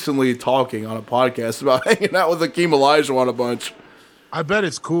was recently talking on a podcast about hanging out with Hakeem Olajuwon a bunch. I bet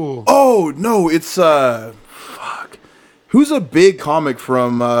it's cool. Oh, no, it's, fuck. Who's a big comic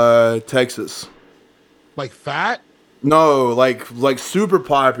from Texas? Like Fat? No, like super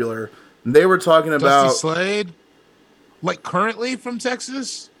popular. They were talking about Dusty Slade? Like currently from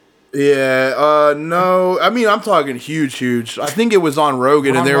Texas? Yeah, no. I mean, I'm talking huge. I think it was on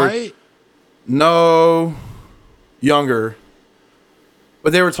Rogan and they were no younger.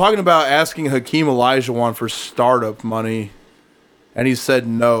 But they were talking about asking Hakeem Olajuwon for startup money. And he said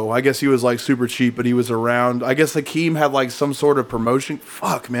no. I guess he was like super cheap, but he was around. I guess Hakeem had like some sort of promotion.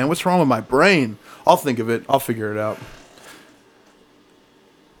 Fuck, man, what's wrong with my brain? I'll think of it. I'll figure it out.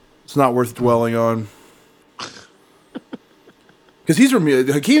 It's not worth dwelling on. Because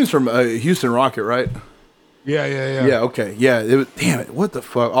Hakeem's from Houston Rocket, right? Yeah. Yeah, okay. Yeah, damn it. What the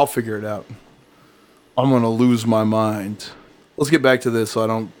fuck? I'll figure it out. I'm going to lose my mind. Let's get back to this so I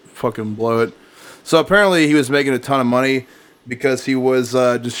don't fucking blow it. So apparently he was making a ton of money because he was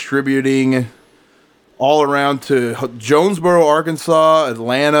distributing all around to Jonesboro, Arkansas,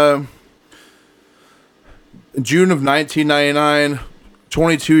 Atlanta. In June of 1999,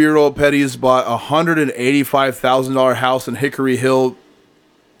 22-year-old Petties bought a $185,000 house in Hickory Hill,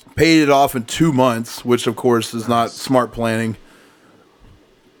 paid it off in 2 months, which of course is not smart planning.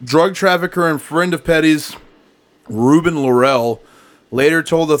 Drug trafficker and friend of Petties, Ruben Laurel, later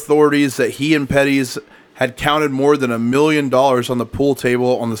told authorities that he and Petties had counted more than $1 million on the pool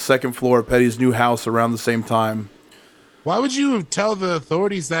table on the second floor of Petties' new house around the same time. Why would you tell the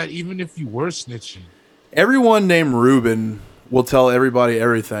authorities that even if you were snitching? Everyone named Ruben will tell everybody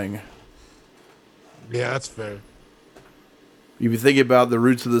everything. Yeah, that's fair. If you think about the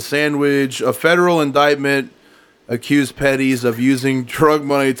roots of the sandwich, a federal indictment accused Petties of using drug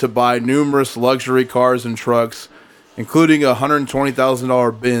money to buy numerous luxury cars and trucks, including a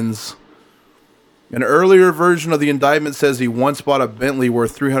 $120,000 Benz. An earlier version of the indictment says he once bought a Bentley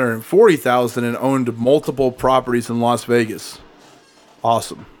worth $340,000 and owned multiple properties in Las Vegas.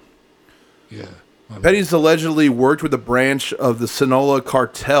 Awesome. Yeah. Petties allegedly worked with a branch of the Sinaloa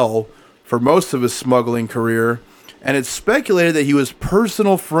cartel for most of his smuggling career, and it's speculated that he was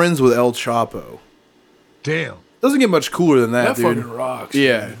personal friends with El Chapo. Damn. Doesn't get much cooler than that, dude. That fucking rocks.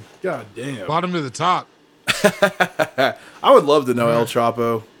 Yeah. Man. God damn. Bottom to the top. I would love to know El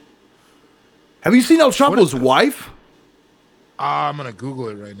Chapo. Have you seen El Chapo's wife? I'm gonna Google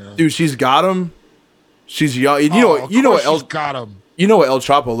it right now. Dude, she's got him. She's young. You know what got him. You know what El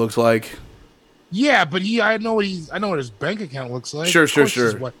Chapo looks like. Yeah, but I know what his bank account looks like. Sure.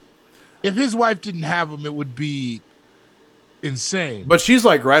 If his wife didn't have him, it would be insane. But she's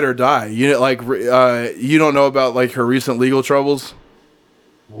like ride or die. You know, like you don't know about like her recent legal troubles.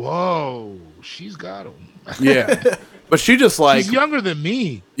 Whoa, she's got him. Yeah, but she just like she's younger than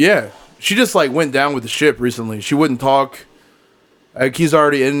me. Yeah, she just like went down with the ship recently. She wouldn't talk. Like he's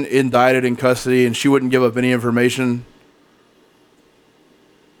already indicted in custody, and she wouldn't give up any information.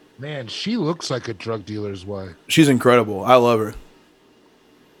 Man, she looks like a drug dealer's wife. She's incredible. I love her.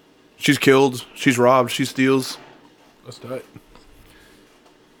 She's killed. She's robbed. She steals. That's tight.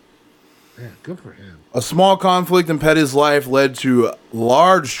 Man, good for him. A small conflict in Petty's life led to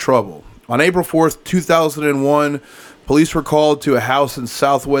large trouble. On April 4th, 2001, police were called to a house in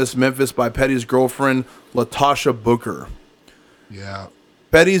southwest Memphis by Petty's girlfriend, Latasha Booker. Yeah.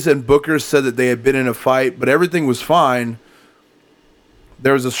 Petty's and Booker said that they had been in a fight, but everything was fine.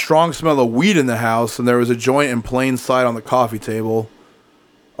 There was a strong smell of weed in the house, and there was a joint in plain sight on the coffee table.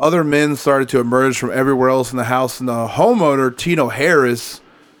 Other men started to emerge from everywhere else in the house, and the homeowner, Tino Harris,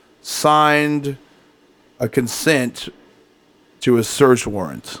 signed a consent to a search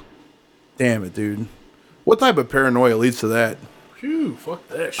warrant. Damn it, dude. What type of paranoia leads to that? Phew, fuck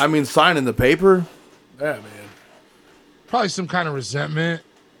that shit. I mean, signing the paper? Yeah, man. Probably some kind of resentment.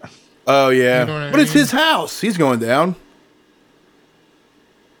 Oh, yeah. You know what I But it's mean? his house. He's going down.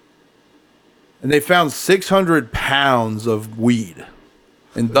 And they found 600 pounds of weed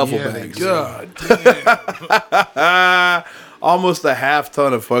in duffel Yeah, bags. God damn. Almost a half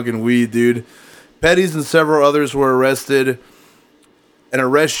ton of fucking weed, dude. Petties and several others were arrested. An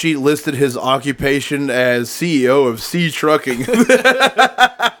arrest sheet listed his occupation as CEO of C Trucking.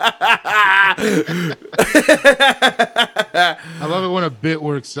 I love it when a bit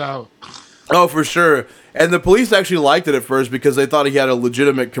works out. Oh, for sure. And the police actually liked it at first because they thought he had a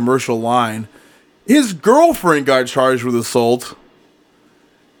legitimate commercial line. His girlfriend got charged with assault.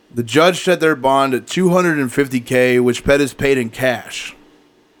 The judge set their bond at $250K, which Pettis paid in cash.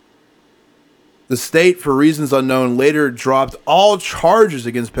 The state, for reasons unknown, later dropped all charges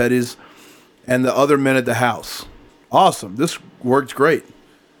against Pettis and the other men at the house. Awesome. This worked great.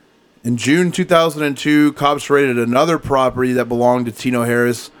 In June 2002, cops raided another property that belonged to Tino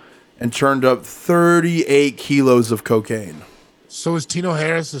Harris and turned up 38 kilos of cocaine. So is Tino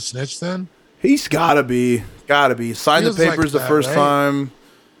Harris a snitch then? He's gotta be. Signed the Feels like papers the that, first right? time.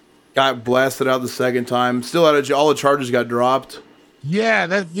 Got blasted out the second time. Still out of jail. All the charges got dropped. Yeah,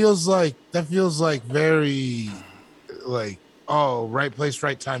 that feels like very like, oh, right place,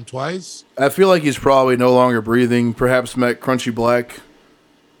 right time twice. I feel like he's probably no longer breathing. Perhaps met Crunchy Black,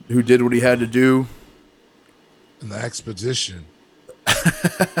 who did what he had to do. In the expedition.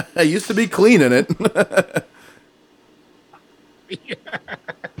 I used to be clean in it.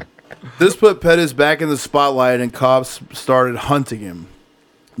 This put Pettis back in the spotlight, and cops started hunting him.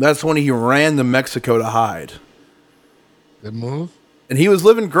 That's when he ran to Mexico to hide. Good move. And he was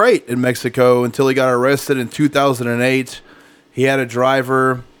living great in Mexico until he got arrested in 2008. He had a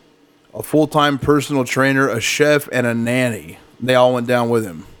driver, a full-time personal trainer, a chef, and a nanny. They all went down with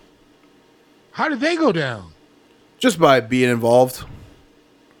him. How did they go down? Just by being involved.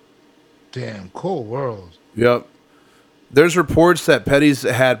 Damn, cool world. Yep. There's reports that Pettis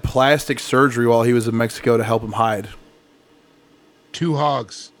had plastic surgery while he was in Mexico to help him hide. 2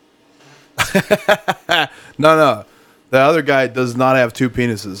 hogs. No. The other guy does not have 2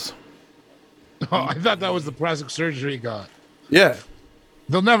 penises. Oh, I thought that was the plastic surgery he got. Yeah.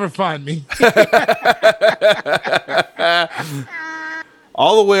 They'll never find me.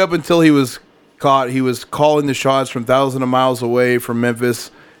 All the way up until he was caught, he was calling the shots from thousands of miles away from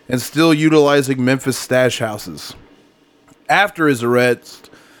Memphis and still utilizing Memphis stash houses. After his arrest,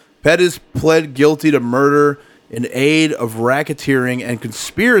 Pettis pled guilty to murder in aid of racketeering and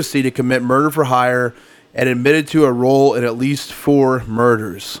conspiracy to commit murder for hire and admitted to a role in at least 4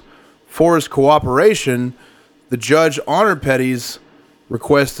 murders. For his cooperation, the judge honored Pettis'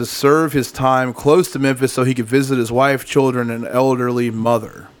 request to serve his time close to Memphis so he could visit his wife, children, and elderly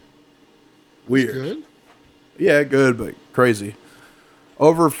mother. Weird. Good. Yeah, good, but crazy.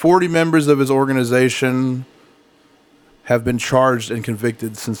 Over 40 members of his organization have been charged and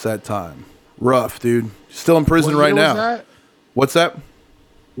convicted since that time. Rough, dude. Still in prison right now. That? What's that?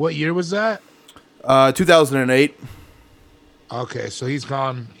 What year was that? 2008. Okay, so he's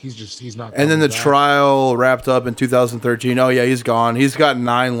gone. He's not. And then the coming back. trial wrapped up in 2013. Oh, yeah, he's gone. He's got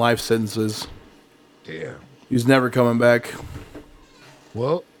 9 life sentences. Damn. He's never coming back.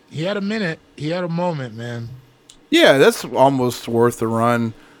 Well, he had a minute. He had a moment, man. Yeah, that's almost worth the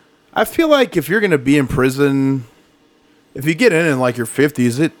run. I feel like if you're going to be in prison, if you get in like your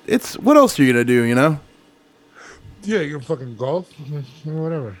 50s, it's what else are you going to do, you know? Yeah, you're fucking golf,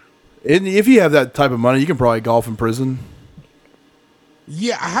 whatever. And if you have that type of money, you can probably golf in prison.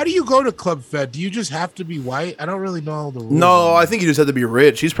 Yeah, how do you go to Club Fed? Do you just have to be white? I don't really know the rules. No, I think you just have to be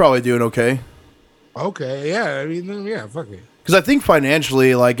rich. He's probably doing okay. Okay, yeah, I mean, yeah, fuck it. Because I think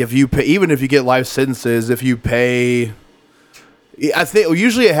financially, like if you pay, even if you get life sentences, if you pay, I think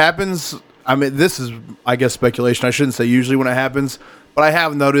usually it happens. I mean, this is, I guess, speculation. I shouldn't say usually when it happens, but I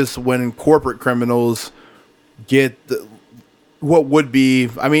have noticed when corporate criminals get what would be,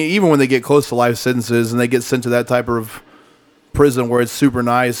 I mean, even when they get close to life sentences and they get sent to that type of prison where it's super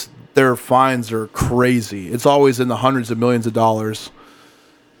nice, their fines are crazy. It's always in the hundreds of millions of dollars.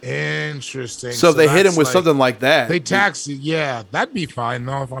 Interesting. So if they hit him that's with something like that, they tax it. Yeah, that'd be fine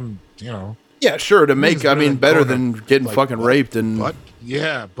though. If I'm, yeah, sure, to make, I mean, better than getting like fucking raped and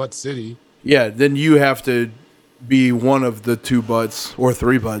Butt City. yeah, then you have to be one of the 2 butts or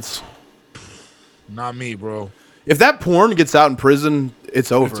 3 butts. Not me, bro. If that porn gets out in prison,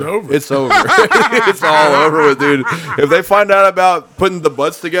 it's over. It's over. It's over. It's all over with, dude. If they find out about putting the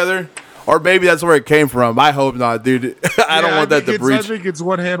butts together, or maybe that's where it came from. I hope not, dude. I don't want that to breach. I think it's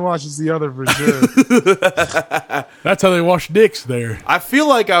one hand washes the other for sure. That's how they wash dicks there. I feel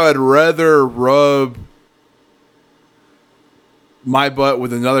like I would rather rub my butt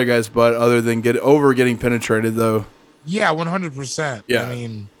with another guy's butt other than getting penetrated, though. Yeah, 100%. Yeah. I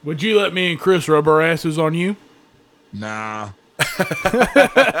mean, Would you let me and Chris rub our asses on you? nah.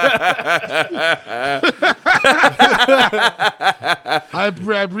 I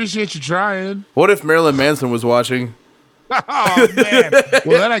appreciate you trying. What if Marilyn Manson was watching? Oh man.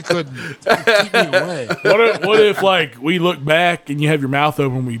 Well, then I couldn't. Keep me away. What if like we look back and you have your mouth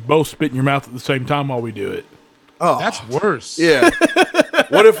open, we both spit in your mouth at the same time while we do it? Oh, That's worse. yeah.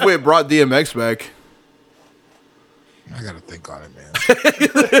 What if we brought DMX back? I gotta think on it, man.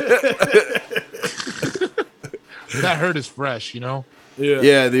 That hurt is fresh, you know.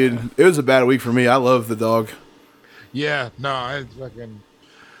 Yeah, dude. It was a bad week for me. I love the dog. Yeah, no, I fucking.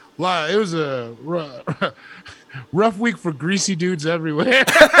 It was a rough week for greasy dudes everywhere. You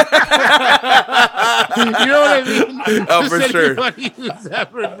know what I mean? Oh, for sure. Anybody who's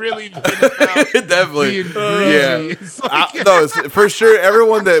ever really been about Definitely. being greasy. Yeah. It's like, No, for sure.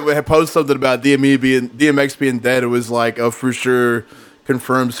 Everyone that had posted something about DMX being dead, it was like a for sure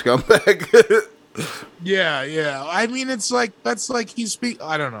confirmed scumbag. yeah. I mean, it's like that's like he's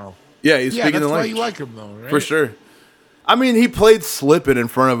I don't know. Yeah, he's Yeah, speaking that's the why language. you like him though, right? For sure. I mean, he played Slippin' in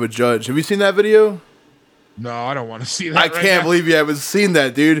front of a judge. Have you seen that video? No, I don't want to see that. I right can't now. believe you haven't seen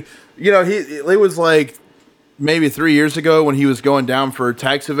that, dude. You know, it was like maybe 3 years ago when he was going down for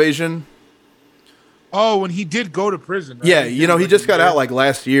tax evasion. Oh, when he did go to prison. Right? Yeah, you know, he just got out like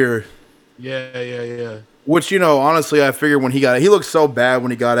last year. Yeah. Which, you know, honestly, I figured when he looked so bad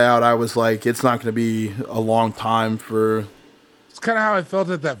when he got out, I was like, it's not going to be a long time for... It's kind of how I felt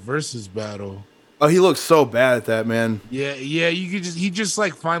at that versus battle. Oh, he looked so bad at that, man. Yeah, he just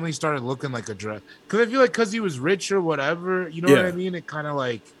like finally started looking like a drug. Because I feel like because he was rich or whatever, you know what I mean? It kind of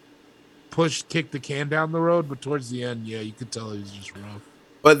like kicked the can down the road, but towards the end, yeah, you could tell he was just rough.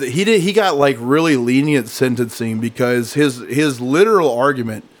 But he got like really lenient sentencing because his literal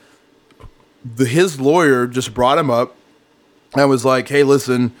argument, his lawyer just brought him up and was like, hey,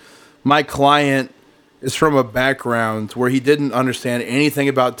 listen, my client is from a background where he didn't understand anything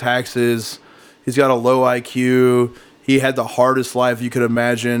about taxes. He's got a low IQ. He had the hardest life you could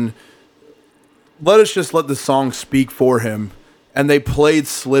imagine. Let us just let the song speak for him. And they played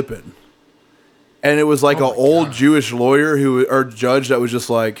Slippin'. And it was like an old Jewish lawyer or judge that was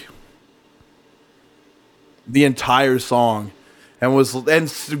just like the entire song. And was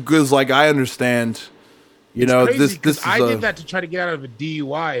like, I understand. You know, crazy, this is I did that to try to get out of a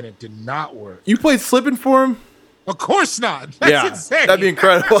DUI and it did not work. You played Slippin' for him? Of course not. That's insane. That'd be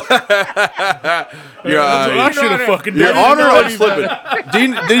incredible. I should have fucking Your done honor it. on Slippin'.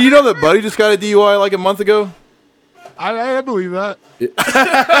 Did you know that Buddy just got a DUI like a month ago? I believe that.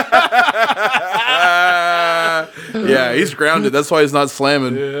 Yeah, he's grounded. That's why he's not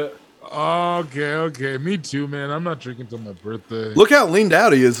slamming. Yeah. Okay. Me too, man. I'm not drinking till my birthday. Look how leaned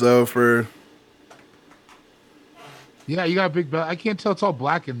out he is, though, for... Yeah, you got a big belt. I can't tell. It's all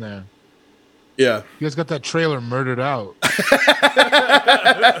black in there. Yeah. You guys got that trailer murdered out.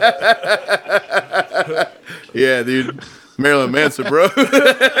 Yeah, dude. Marilyn Manson, bro.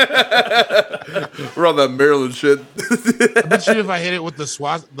 We're on that Maryland shit. I bet you if I hit it with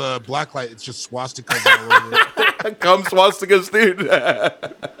the black light, it's just swastikas all over it. Come swastikas, dude.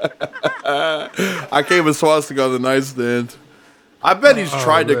 I came a swastika on the nightstand. I bet he's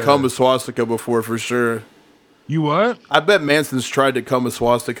tried to come a swastika before, for sure. You what? I bet Manson's tried to come a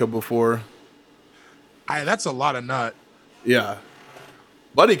swastika before. That's a lot of nut. Yeah.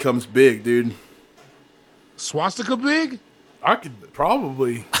 Buddy comes big, dude. Swastika big? I could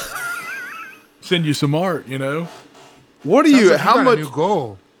probably send you some art, you know? What do Sounds you, like how got much, a new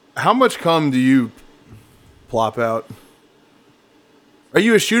goal. how much cum do you plop out? Are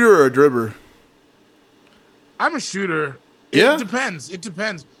you a shooter or a dribber? I'm a shooter. Yeah? It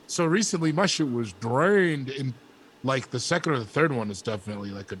depends. So recently my shit was drained in like the second or the third one is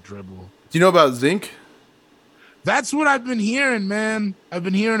definitely like a dribble. Do you know about zinc? That's what I've been hearing, man. I've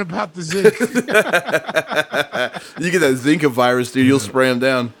been hearing about the zinc. You get that Zika virus, dude. You'll spray them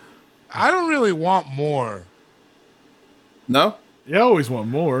down. I don't really want more. No? You always want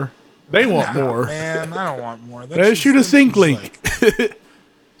more. They want Nah, more. man. I don't want more. Let's shoot a zinc link.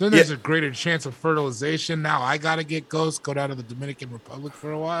 Then there's a greater chance of fertilization. Now I gotta get ghost, go down to the Dominican Republic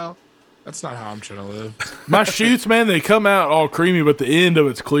for a while. That's not how I'm trying to live. My shoots, man, they come out all creamy, but the end of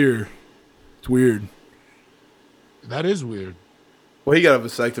it's clear. It's weird. That is weird. Well, he got a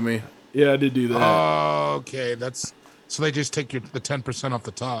vasectomy. Yeah, I did do that. Oh, okay. So they just take the 10% off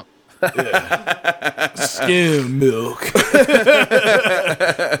the top. Skim milk.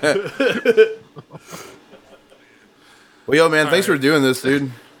 Well, yo, man, thanks for doing this,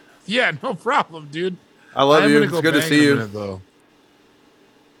 dude. Yeah, no problem, dude. I love you. It's good to see you. Though.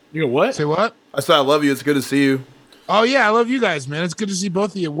 You know what? Say what? I said I love you. It's good to see you. Oh yeah, I love you guys, man. It's good to see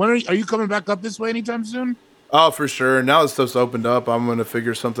both of you. When are you coming back up this way anytime soon? Oh, for sure. Now that stuff's opened up, I'm gonna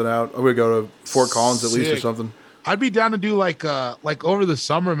figure something out. I'm gonna go to Fort Collins at least or Sick. something. I'd be down to do like over the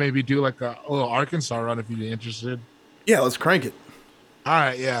summer, maybe do like a little Arkansas run if you're interested. Yeah, let's crank it. All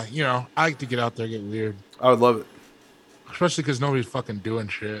right, yeah. You know, I like to get out there, get weird, I would love it. especially because nobody's fucking doing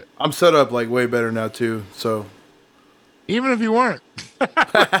shit. I'm set up like way better now too. So Even if you weren't,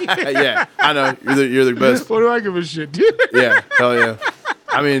 yeah, I know you're the best. what do I give a shit, dude? Yeah, hell yeah.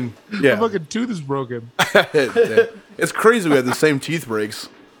 I mean, My yeah. fucking tooth is broken. It's crazy we have the same teeth breaks.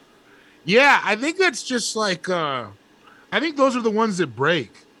 Yeah, I think that's just like I think those are the ones that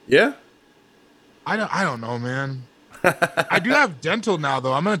break. Yeah. I don't know, man. I do have dental now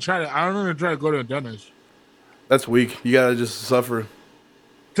though. I'm gonna try to go to a dentist. That's weak. You gotta just suffer.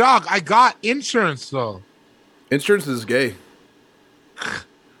 Dog, I got insurance though. Insurance is gay.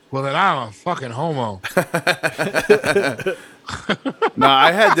 Well then I'm a fucking homo. Nah,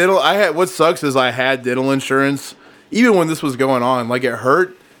 I had dental. What sucks is I had dental insurance even when this was going on. Like it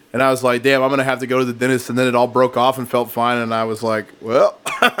hurt, and I was like, "Damn, I'm gonna have to go to the dentist." And then it all broke off and felt fine, and I was like, "Well,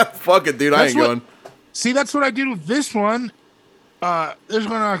 fuck it, dude. I ain't going." See, that's what I did with this one. This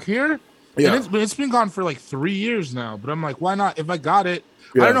one out here. Yeah. And it's been gone for like 3 years now. But I'm like, why not? If I got it,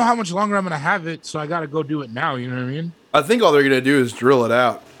 Yeah. I don't know how much longer I'm gonna have it, so I gotta go do it now. You know what I mean? I think all they're gonna do is drill it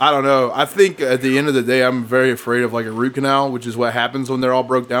out. I don't know. I think at the end of the day, I'm very afraid of like a root canal, which is what happens when they're all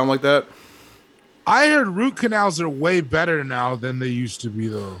broke down like that. I heard root canals are way better now than they used to be,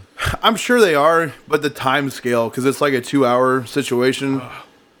 though. I'm sure they are, but the time scale, because it's like a 2-hour situation.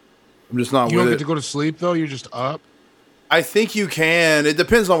 I'm just not You don't with get it. to go to sleep though. You're just up. I think you can. It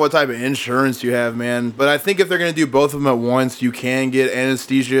depends on what type of insurance you have, man. But I think if they're going to do both of them at once, you can get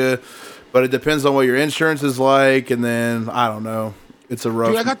anesthesia. But it depends on what your insurance is like. And then, I don't know. It's a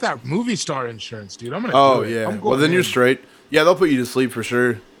rough... Dude, I got that movie star insurance, dude. I'm gonna. Oh, do it. yeah. I'm Well, going then you're in. straight. Yeah, they'll put you to sleep for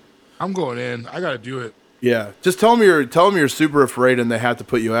sure. I'm going in. I gotta do it. Yeah. Just tell them you're super afraid and they have to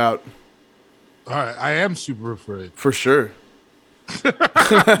put you out. All right. I am super afraid. For sure.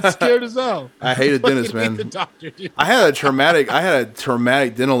 I'm scared as hell. I hate a dentist, Fucking hate the man. doctor, dude. I had a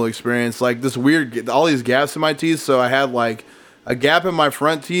traumatic dental experience. Like this weird, all these gaps in my teeth. So I had like a gap in my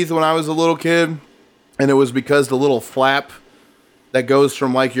front teeth when I was a little kid, and it was because the little flap that goes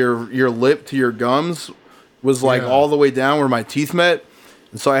from like your lip to your gums was like Yeah. all the way down where my teeth met,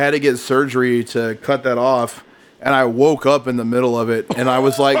 and so I had to get surgery to cut that off. And I woke up in the middle of it, and I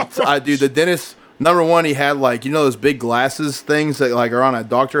was like, dude, the dentist. Number one, he had like, you know, those big glasses things that like are on a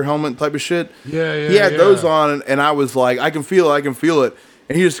doctor helmet type of shit. Yeah. He had those on, and I was like, I can feel it.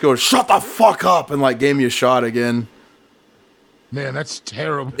 And he just goes, shut the fuck up, and like gave me a shot again. Man, that's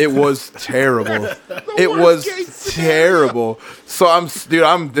terrible. It was terrible. It worst was case terrible. So I'm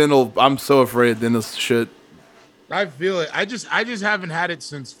so afraid of dentist shit. I feel it. I just haven't had it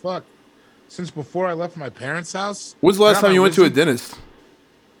since before I left my parents' house. When's the last I got time my you went to a wisdom- dentist?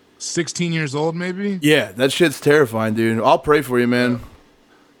 16 years old, maybe. Yeah, that shit's terrifying, dude. I'll pray for you, man.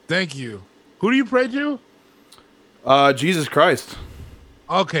 Thank you. Who do you pray to? Jesus Christ.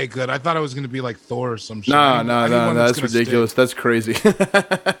 Okay, good. I thought it was going to be like Thor or some shit. No, I need one that's gonna ridiculous. That's crazy. stick.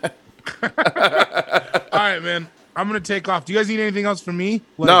 All right, man. I'm going to take off. Do you guys need anything else from me?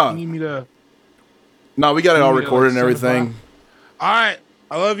 Like, No. You need me to... No, we got it all You need to, recorded and like, everything. All right.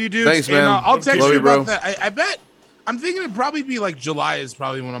 I love you, dudes. Thanks, And, man. I'll text Love you you, bro. about that. I bet... I'm thinking it'd probably be like July is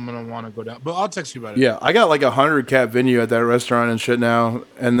probably when I'm going to want to go down. But I'll text you about it. Yeah, I got like 100 cap venue at that restaurant and shit now.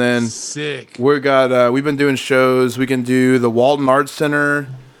 And then Sick. we've been doing shows. We can do the Walton Arts Center,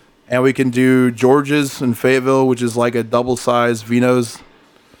 and we can do George's in Fayetteville, which is like a double-sized Vino's.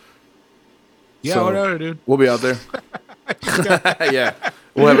 Yeah, So, whatever, dude. We'll be out there. Yeah,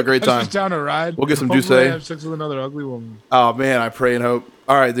 we'll have a great I'm time. just down to ride. We'll get some Hopefully I Douce. have sex with another ugly woman. Oh man, I pray and hope.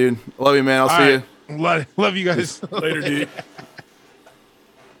 All right, dude. Love you, man. I'll All see right. you. Love you guys. Later, dude.